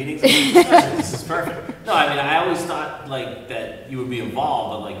have these meetings. This is perfect. No, I mean, I always thought like that you would be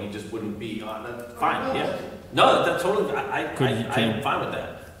involved, but like you just wouldn't be on that. Fine, yeah. No, that's totally, I'm fine with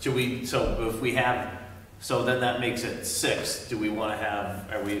that. Should we, so if we have, so then that makes it 6. Do we want to have,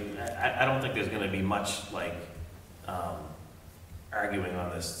 I don't think there's going to be much like arguing on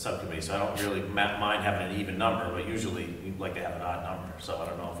this subcommittee, so I don't really mind having an even number, but usually we'd like to have an odd number. So I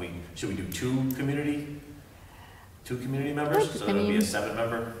don't know if should we do 2 community members, so that would be a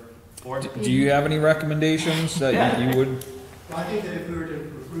 7-member board? Do you have any recommendations that you would? Well, I think that if we were to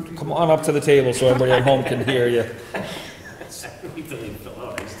recruit people. Come on up to the table so everybody at home can hear you. I just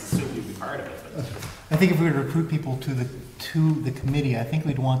assumed you'd be part of it. But. I think if we were to recruit people to the committee, I think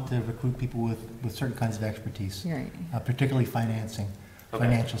we'd want to recruit people with certain kinds of expertise. Right. Particularly financing, Okay.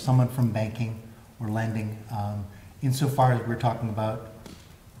 financial, someone from banking or lending. Insofar as we're talking about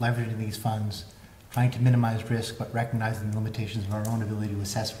leveraging these funds, trying to minimize risk, but recognizing the limitations of our own ability to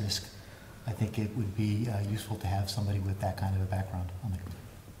assess risk, I think it would be useful to have somebody with that kind of a background on the committee.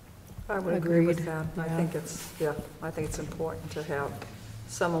 I would agree with Agreed. that. I think it's important to have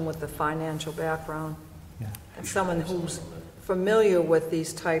someone with the financial background. Yeah. And someone who's familiar with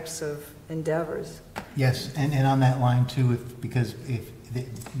these types of endeavors. Yes, and on that line too, because if the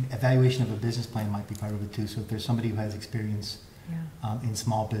evaluation of a business plan might be part of it too, so if there's somebody who has experience in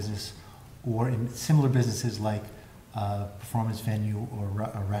small business or in similar businesses like a performance venue or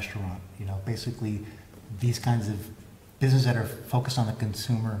a restaurant, basically these kinds of businesses that are focused on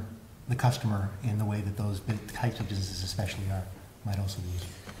the customer in the way that those types of businesses especially are, might also be useful.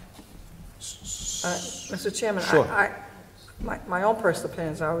 Mr. Chairman, Sure. my own personal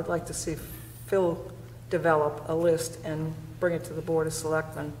opinion is I would like to see Phil develop a list and bring it to the Board of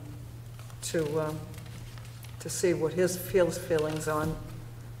Selectmen to see what his feelings on,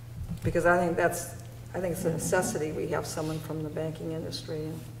 because I think it's a necessity we have someone from the banking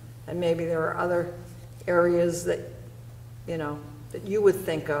industry, and maybe there are other areas that, that you would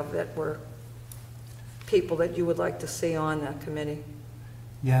think of that were people that you would like to see on that committee.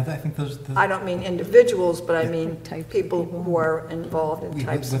 Yeah, I think those. I don't mean individuals, but I mean Types of people people. who are involved in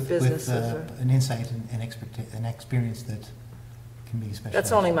types of businesses. With an insight and experience that can be specialized.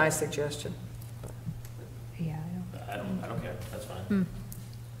 That's only my suggestion. Yeah. I don't care. That's fine.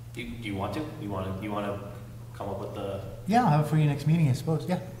 Do you want to? You wanna come up with the, Yeah, I'll have it for your next meeting, I suppose,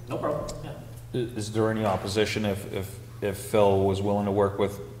 yeah. no problem, yeah. Is there any opposition if Phil was willing to work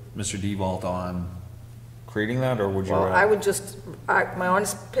with Mr. Devault on creating that, or would you? Well, I would just, my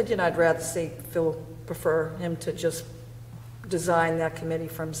honest opinion, I'd rather see Phil, prefer him to just design that committee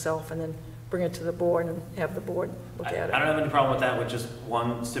for himself and then bring it to the board and have the board look I at it. don't have any problem with that, with just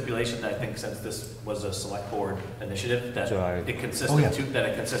one stipulation, that I think since this was a select board initiative, that it consists Oh, yeah.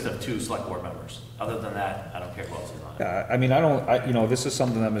 of two select board members. Other than that, I don't care who else is on it. Yeah, I mean, you know, this is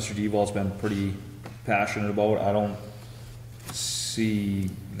something that Mr. Devault's been pretty passionate about. I don't see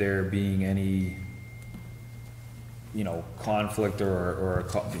there being any, you know, conflict or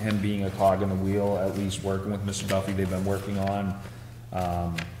him being a cog in the wheel, at least working with Mr. Duffy. They've been working on,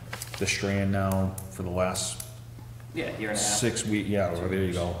 the Strand now for the last Yeah, year and a half. 6 weeks, yeah, well, there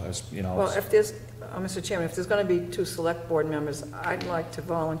you go, as, you know. Well, if there's, Mr. Chairman, if there's going to be 2 select board members, I'd like to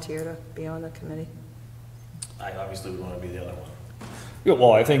volunteer to be on the committee. I obviously would want to be the other one. Yeah,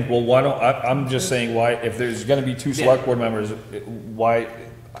 well, I think, well, why don't, I'm just saying, why, if there's gonna be 2 select board members, why,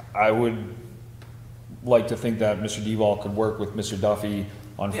 I would like to think that Mr. Devault could work with Mr. Duffy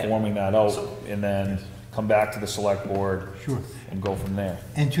on Yeah. forming that out, and then come back to the select board. Sure. And go from there.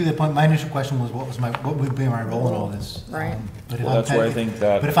 And to the point, my initial question was, what would be my role in all this? Right. But if Well, that's I'm- where I think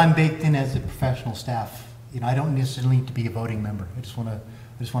that- But if I'm baked in as a professional staff, you know, I don't necessarily need to be a voting member. I just wanna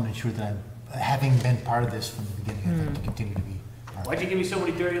ensure that I'm, having been part of this from the beginning, I'd like to continue to be part of Why'd you give me so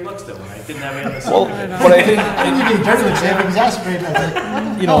many dirty looks then, when I didn't have any other Well, subject? but I think, it. I didn't give you dirty looks, they exasperated, I was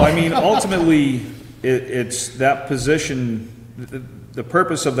like, you know, I mean, ultimately, it's that position, the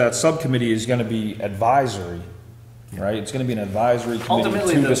purpose of that subcommittee is gonna be advisory, right? It's gonna be an advisory committee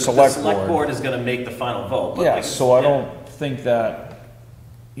Ultimately, to the the select select board. board is gonna make the final vote. but Yeah, like- so I yeah. don't think that,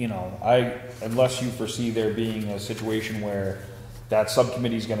 you know, unless you foresee there being a situation where that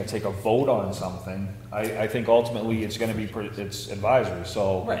subcommittee's gonna take a vote on something, I think ultimately it's gonna be, it's advisory,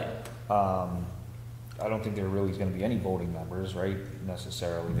 so. Right. I don't think there really is gonna be any voting members, right,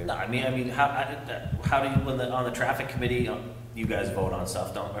 necessarily. No, I mean, how do you, on the traffic committee, you guys vote on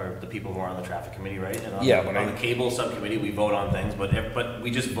stuff, or the people who are on the traffic committee, right? And Yeah, but on the cable subcommittee, we vote on things, but we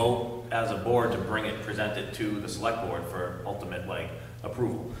just vote as a board to present it to the select board for ultimate, like,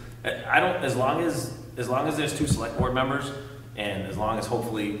 approval. I don't, as long as there's 2 select board members, and as long as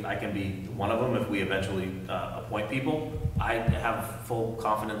hopefully I can be one of them if we eventually appoint people, I have full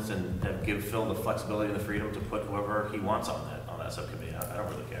confidence and give Phil the flexibility and the freedom to put whoever he wants on that subcommittee. I don't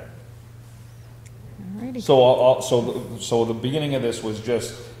really care. Alrighty. So the beginning of this was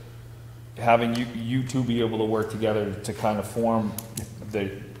just having you two be able to work together to kind of form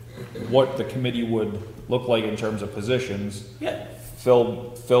what the committee would look like in terms of positions. Yeah.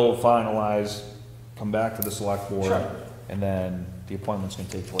 Phil finalize, come back to the select board. Sure. And then the appointments can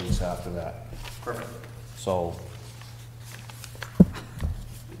take place after that. Perfect. So.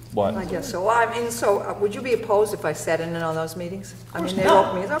 What? I guess so. Well, I mean, so would you be opposed if I sat in on those meetings? I mean, they're not.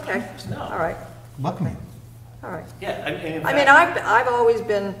 open meetings, okay. No. All right, welcome me. all right. Yeah, I mean, I've always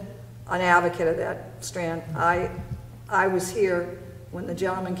been an advocate of that strand. I was here when the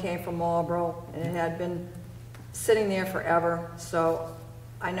gentleman came from Marlboro, and it had been sitting there forever, so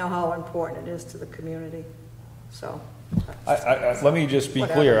I know how important it is to the community, so. Let me just be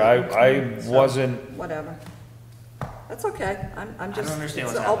Whatever. clear, I So, wasn't, Whatever. That's okay, I'm just. don't understand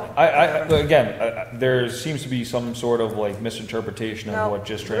it's what's all- happening. again, there seems to be some sort of like misinterpretation No, of what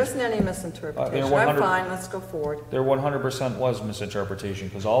just. there isn't any misinterpretation. I'm 100 fine, let's go forward. There 100% was misinterpretation,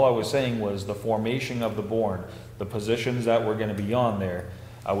 because all I was saying was the formation of the board, the positions that were gonna be on there.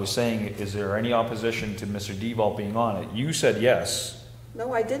 I was saying, is there any opposition to Mr. Devault being on it? You said yes.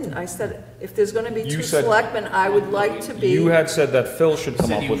 No, I didn't. I said, if there's gonna be You 2 said- selectmen, I would like to be. You had said that Phil should come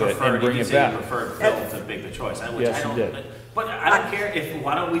Said up you with it preferred- and bring you it said you back. preferred Phil to make the choice, which Yes, I you don't. did. But I don't care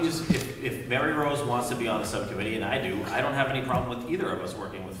why don't we just, if Mary Rose wants to be on the subcommittee, and I do, I don't have any problem with either of us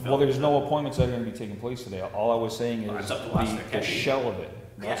working with Phil. Well, there's no appointments that are gonna be taking place today. All I was saying Well, is it's up to us, there the can be. shell of it,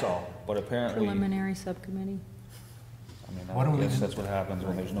 that's Yeah. all. But apparently, I Preliminary subcommittee. mean, Why don't I we guess leave it- that's what happens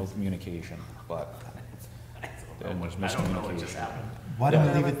when there's no communication, but then there's I don't know what just miscommunication. happened. Why don't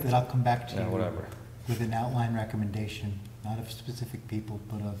we leave it that I'll come back to Yeah, you whatever. with an outline recommendation, not of specific people,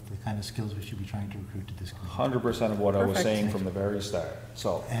 but of the kind of skills we should be trying to recruit to this community. 100% of what I was Perfect. saying from the very start,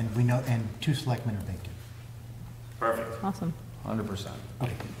 so, And we know, and 2 selectmen are baked in. Perfect. Awesome. 100%.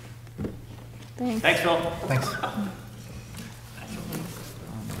 Okay, Thanks. Thanks, Phil. thanks.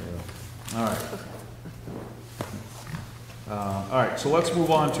 All right. All right, so let's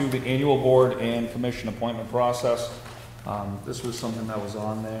move on to the annual board and commission appointment process. This was something that was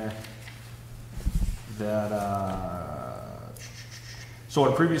on there that, So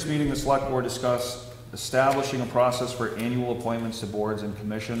at a previous meeting, the select board discussed establishing a process for annual appointments to boards and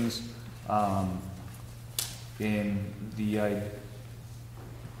commissions. I'm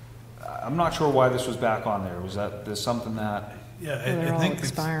not sure why this was back on there. Was that, there's something that? Yeah, They're I all think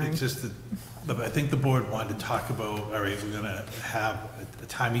expiring. it's just that, I think the board wanted to talk about, all right, we're gonna have a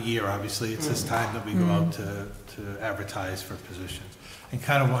time of year, obviously, it's this time that we go out to advertise for positions. And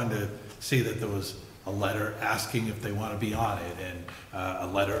kind of wanted to see that there was a letter asking if they want to be on it, and a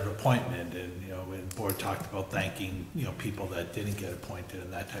letter of appointment, and, you know, and the board talked about thanking, you know, people that didn't get appointed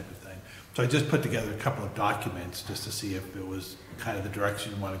and that type of thing. So I just put together a couple of documents just to see if it was kind of the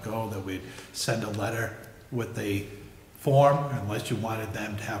direction you want to go, that we'd send a letter with a form, unless you wanted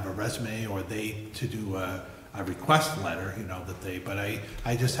them to have a resume, or they to do a request letter, you know, that they, but I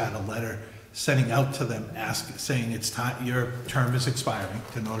just had a letter sending out to them, saying it's time, your term is expiring,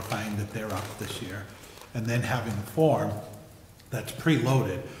 to notifying that they're up this year, and then having a form that's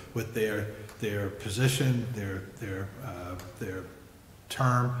preloaded with their position, their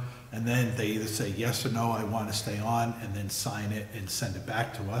term, and then they either say yes or no, I want to stay on, and then sign it and send it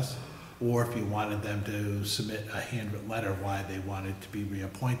back to us. Or if you wanted them to submit a handwritten letter why they wanted to be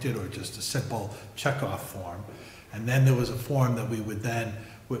reappointed, or just a simple checkoff form. And then there was a form that we would then,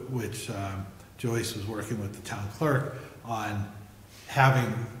 which Joyce was working with the town clerk on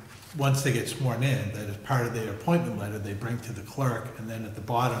having, once they get sworn in, that as part of their appointment letter, they bring to the clerk, and then at the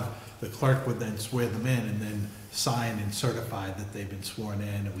bottom, the clerk would then swear them in and then sign and certify that they've been sworn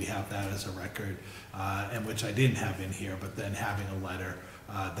in, and we have that as a record, and which I didn't have in here, but then having a letter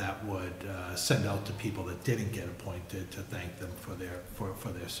that would send out to people that didn't get appointed to thank them for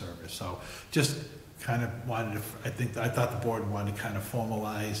their service. So just kind of wanted to, I thought the board wanted to kind of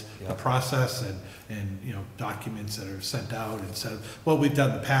formalize the process, and you know, documents that are sent out, and said, what we've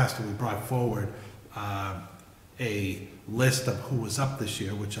done in the past, we brought forward a list of who was up this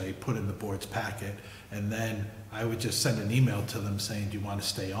year, which I put in the board's packet, and then I would just send an email to them saying, do you want to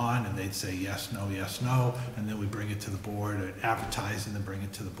stay on? And they'd say yes, no, and then we bring it to the board, and advertise, and then bring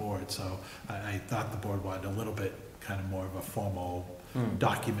it to the board. So I thought the board wanted a little bit kind of more of a formal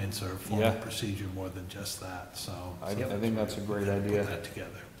documents or formal procedure more than just that, so. I think that's a great idea. Put that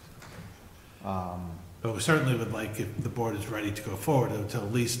together. But we certainly would like, if the board is ready to go forward, to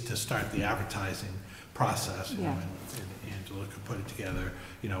at least to start the advertising process, you know, and Angela could put it together,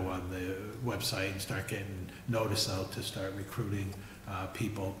 you know, on the website, and start getting notice out to start recruiting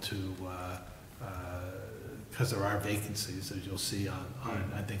people to, because there are vacancies, as you'll see on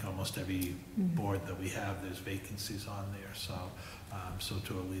I think almost every board that we have, there's vacancies on there, so so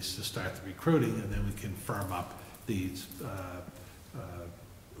to at least to start the recruiting, and then we can firm up these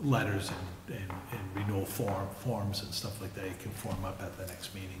letters and renewal forms and stuff like that. You can form up at the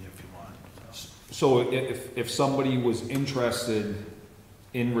next meeting if you want. So if somebody was interested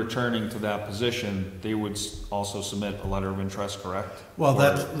in returning to that position, they would also submit a letter of interest, correct? Well,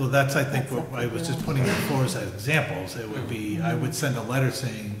 that's I think what I was just putting before as examples. It would be, I would send a letter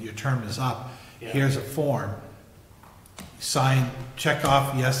saying your term is up. Here's a form. Sign, check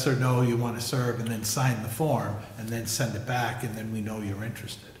off yes or no you want to serve, and then sign the form, and then send it back, and then we know you're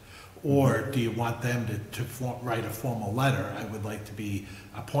interested. Or do you want them to write a formal letter? I would like to be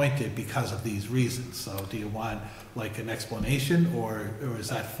appointed because of these reasons. So do you want like an explanation, or is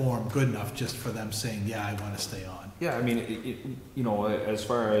that form good enough just for them saying, yeah, I want to stay on? Yeah, I mean, you know, as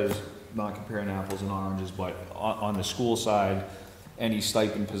far as not comparing apples and oranges, but on the school side, any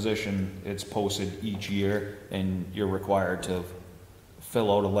stipend position, it's posted each year, and you're required to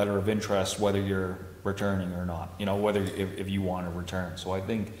fill out a letter of interest whether you're returning or not, you know, whether if you want to return. So I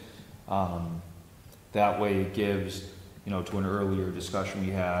think that way it gives, you know, to an earlier discussion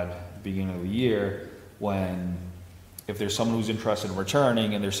we had at the beginning of the year, when if there's someone who's interested in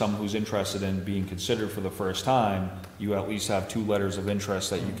returning and there's someone who's interested in being considered for the first time, you at least have 2 letters of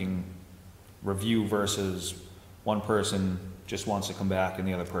interest that you can review, versus one person just wants to come back and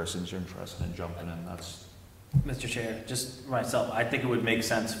the other person's interested in jumping in. That's Mr. Chair, just myself, I think it would make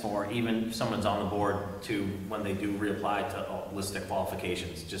sense for even if someone's on the board to, when they do reapply, to list their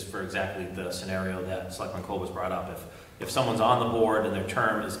qualifications, just for exactly the scenario that Selectman Cole was brought up. If someone's on the board and their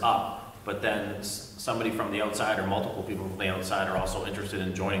term is up, but then somebody from the outside or multiple people from the outside are also interested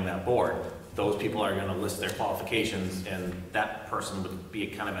in joining that board, those people are going to list their qualifications, and that person would be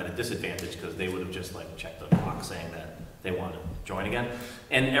kind of at a disadvantage because they would have just like checked the box saying that they want to join again.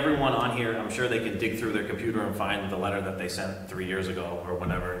 And everyone on here, I'm sure they can dig through their computer and find the letter that they sent 3 years ago or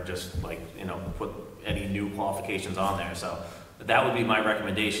whenever, and just like, you know, put any new qualifications on there. So that would be my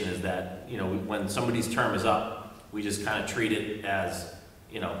recommendation, is that, you know, when somebody's term is up, we just kind of treat it as,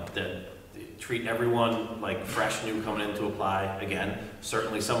 you know, that treat everyone like fresh, new coming in to apply. Again,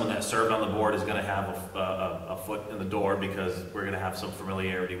 certainly someone that served on the board is gonna have a foot in the door because we're gonna have some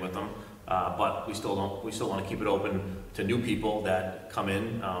familiarity with them. But we still wanna keep it open to new people that come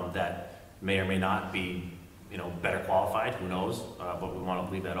in, that may or may not be, better qualified, who knows? But we wanna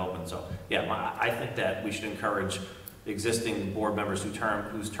leave that open. So, yeah, I think that we should encourage existing board members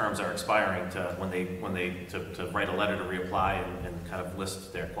whose terms are expiring to write a letter to reapply and kind of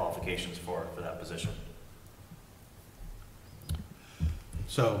list their qualifications for that position.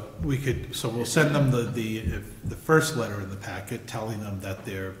 So we'll send them the first letter in the packet telling them that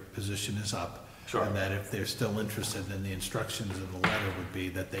their position is up. Sure. And that if they're still interested, then the instructions in the letter would be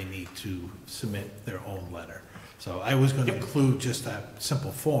that they need to submit their own letter. So I was gonna include just that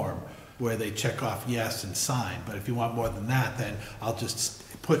simple form where they check off yes and sign, but if you want more than that, then I'll just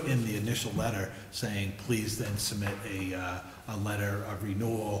put in the initial letter saying, please then submit a letter of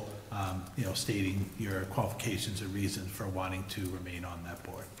renewal, stating your qualifications and reasons for wanting to remain on that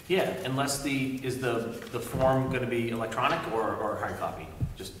board. Yeah, unless is the form gonna be electronic or hard copy,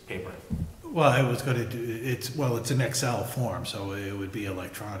 just paper? Well, I was gonna do, it's an Excel form, so it would be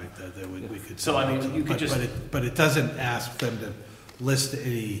electronic, we could. So, I mean, you could just. But it doesn't ask them to list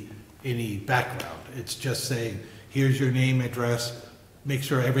any background. It's just saying, here's your name, address, make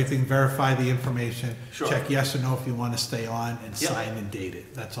sure everything, verify the information. Sure. Check yes or no if you want to stay on, and Yep. sign and date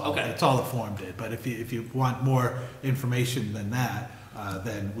it. That's all. Okay. That's all the form did. But if you want more information than that,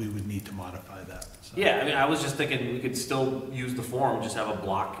 then we would need to modify that. So. Yeah, I mean, I was just thinking we could still use the form, just have a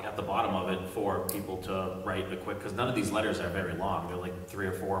block at the bottom of it for people to write a quick, because none of these letters are very long. They're like 3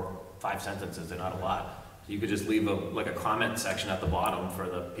 or 4, 5 sentences. They're not a lot. You could just leave a comment section at the bottom for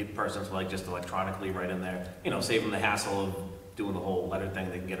the person to just electronically write in there, save them the hassle of doing the whole letter thing.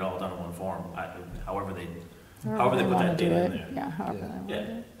 They can get it all done in one form, however they put that data in there. Yeah, however they want to do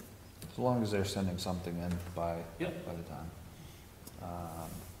it. As long as they're sending something in by the time.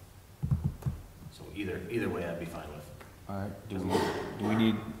 So either way, I'd be fine with. All right, do we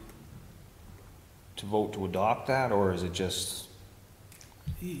need to vote to adopt that, or is it just?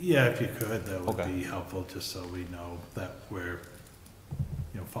 Yeah, if you could, that would Okay. be helpful, just so we know that we're,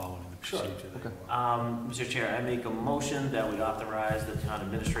 following the Sure. procedure. that you want. Mr. Chair, I make a motion that we authorize the town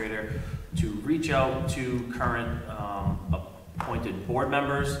administrator to reach out to current appointed board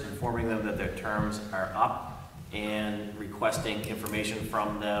members, informing them that their terms are up, and requesting information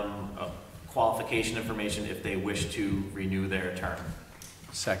from them, qualification information if they wish to renew their term.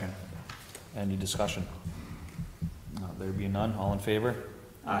 Second. Any discussion? There being none, all in favor?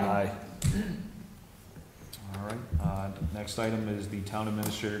 Aye. All right, next item is the town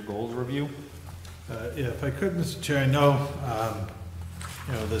administrator goals review. Yeah, if I could, Mr. Chair, I know,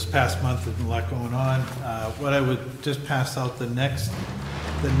 this past month there's been a lot going on. What I would just pass out the next,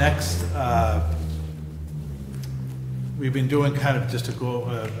 we've been doing kind of just a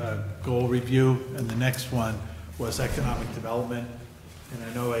goal review, and the next one was economic development. And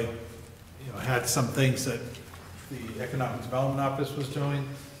I know I had some things that the Economic Development Office was doing,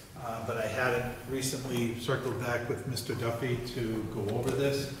 but I hadn't recently circled back with Mr. Duffy to go over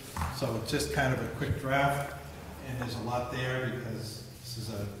this. So it's just kind of a quick draft, and there's a lot there because this is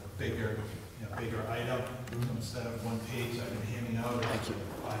a bigger item. Instead of one page I've been handing out, it's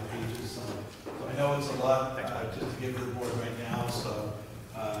 5 pages. So I know it's a lot just to give to the board right now, so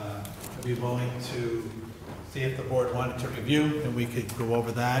I'd be willing to see if the board wanted to review, and we could go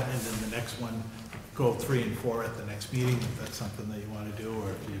over that, and then the next one, go 3 and 4 at the next meeting, if that's something that you want to do,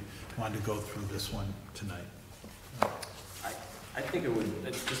 or if you wanted to go through this one tonight. I think it would,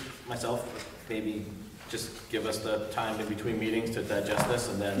 it's just myself, maybe just give us the time in between meetings to digest this,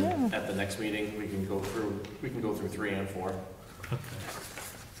 and then at the next meeting, we can go through 3 and 4. Okay.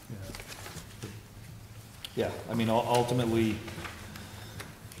 Yeah, I mean, ultimately,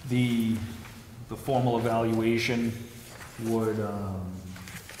 the formal evaluation would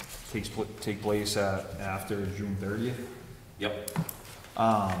take place after June 30th. Yep.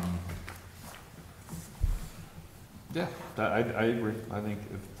 Yeah, I agree. I think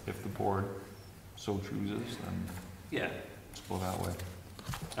if the board so chooses, then Yeah. let's go that way.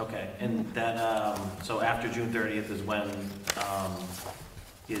 Okay, and that, so after June 30th is when,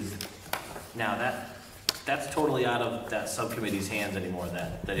 that's totally out of that subcommittee's hands anymore,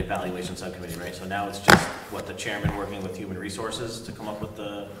 that evaluation subcommittee, right? So now it's just, the chairman working with human resources to come up with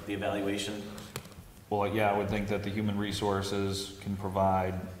the evaluation? Well, yeah, I would think that the human resources can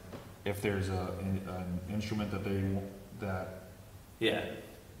provide, if there's an instrument that Yeah.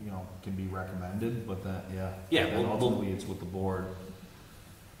 can be recommended, but that, Yeah, then ultimately it's with the board.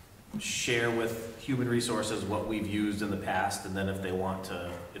 share with Human Resources what we've used in the past, and then if they want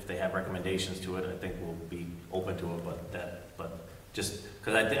to, if they have recommendations to it, I think we'll be open to it, but just,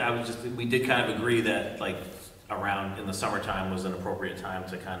 because we did kind of agree that, like, around in the summertime was an appropriate time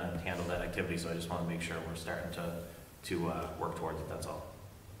to kind of handle that activity, so I just want to make sure we're starting to work towards it, that's all.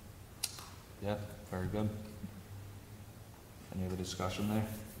 Yeah, very good. Any other discussion there?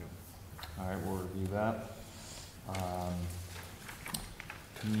 All right, we'll review that.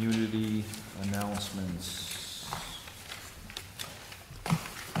 Community announcements.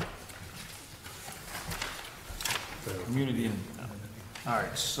 Community, all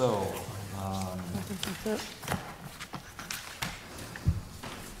right, so,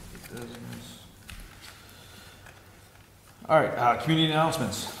 business. All right, community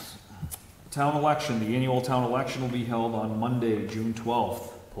announcements. Town election, the annual town election will be held on Monday, June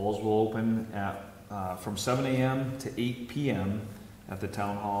 12th. Polls will open at, from 7 a.m. to 8 p.m. at the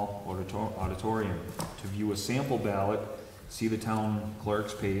Town Hall Auditorium. To view a sample ballot, see the town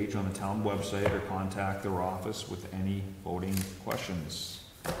clerk's page on the town website or contact their office with any voting questions.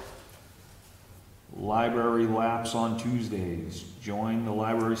 Library laps on Tuesdays. Join the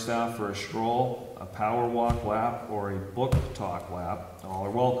library staff for a stroll, a power walk lap, or a book talk lap. All are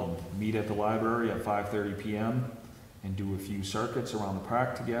welcome. Meet at the library at 5:30 p.m. and do a few circuits around the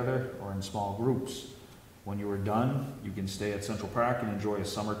park together or in small groups. When you are done, you can stay at Central Park and enjoy a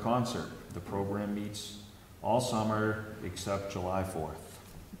summer concert. The program meets all summer except July 4th.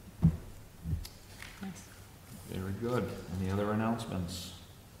 Nice. Very good. Any other announcements?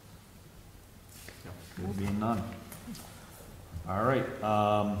 There being none. All right,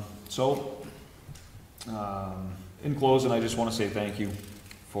 in closing, I just want to say thank you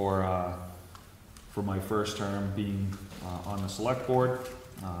for my first term being on the select board.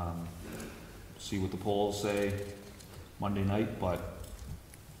 See what the polls say Monday night, but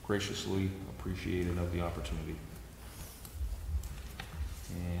graciously appreciated of the opportunity.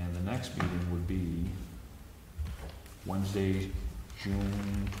 And the next meeting would be Wednesday,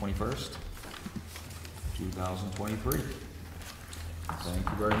 June 21st. 2023. Thank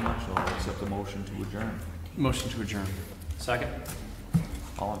you very much. I'll accept the motion to adjourn. Motion to adjourn. Second.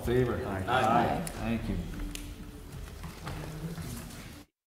 All in favor? Aye. Thank you.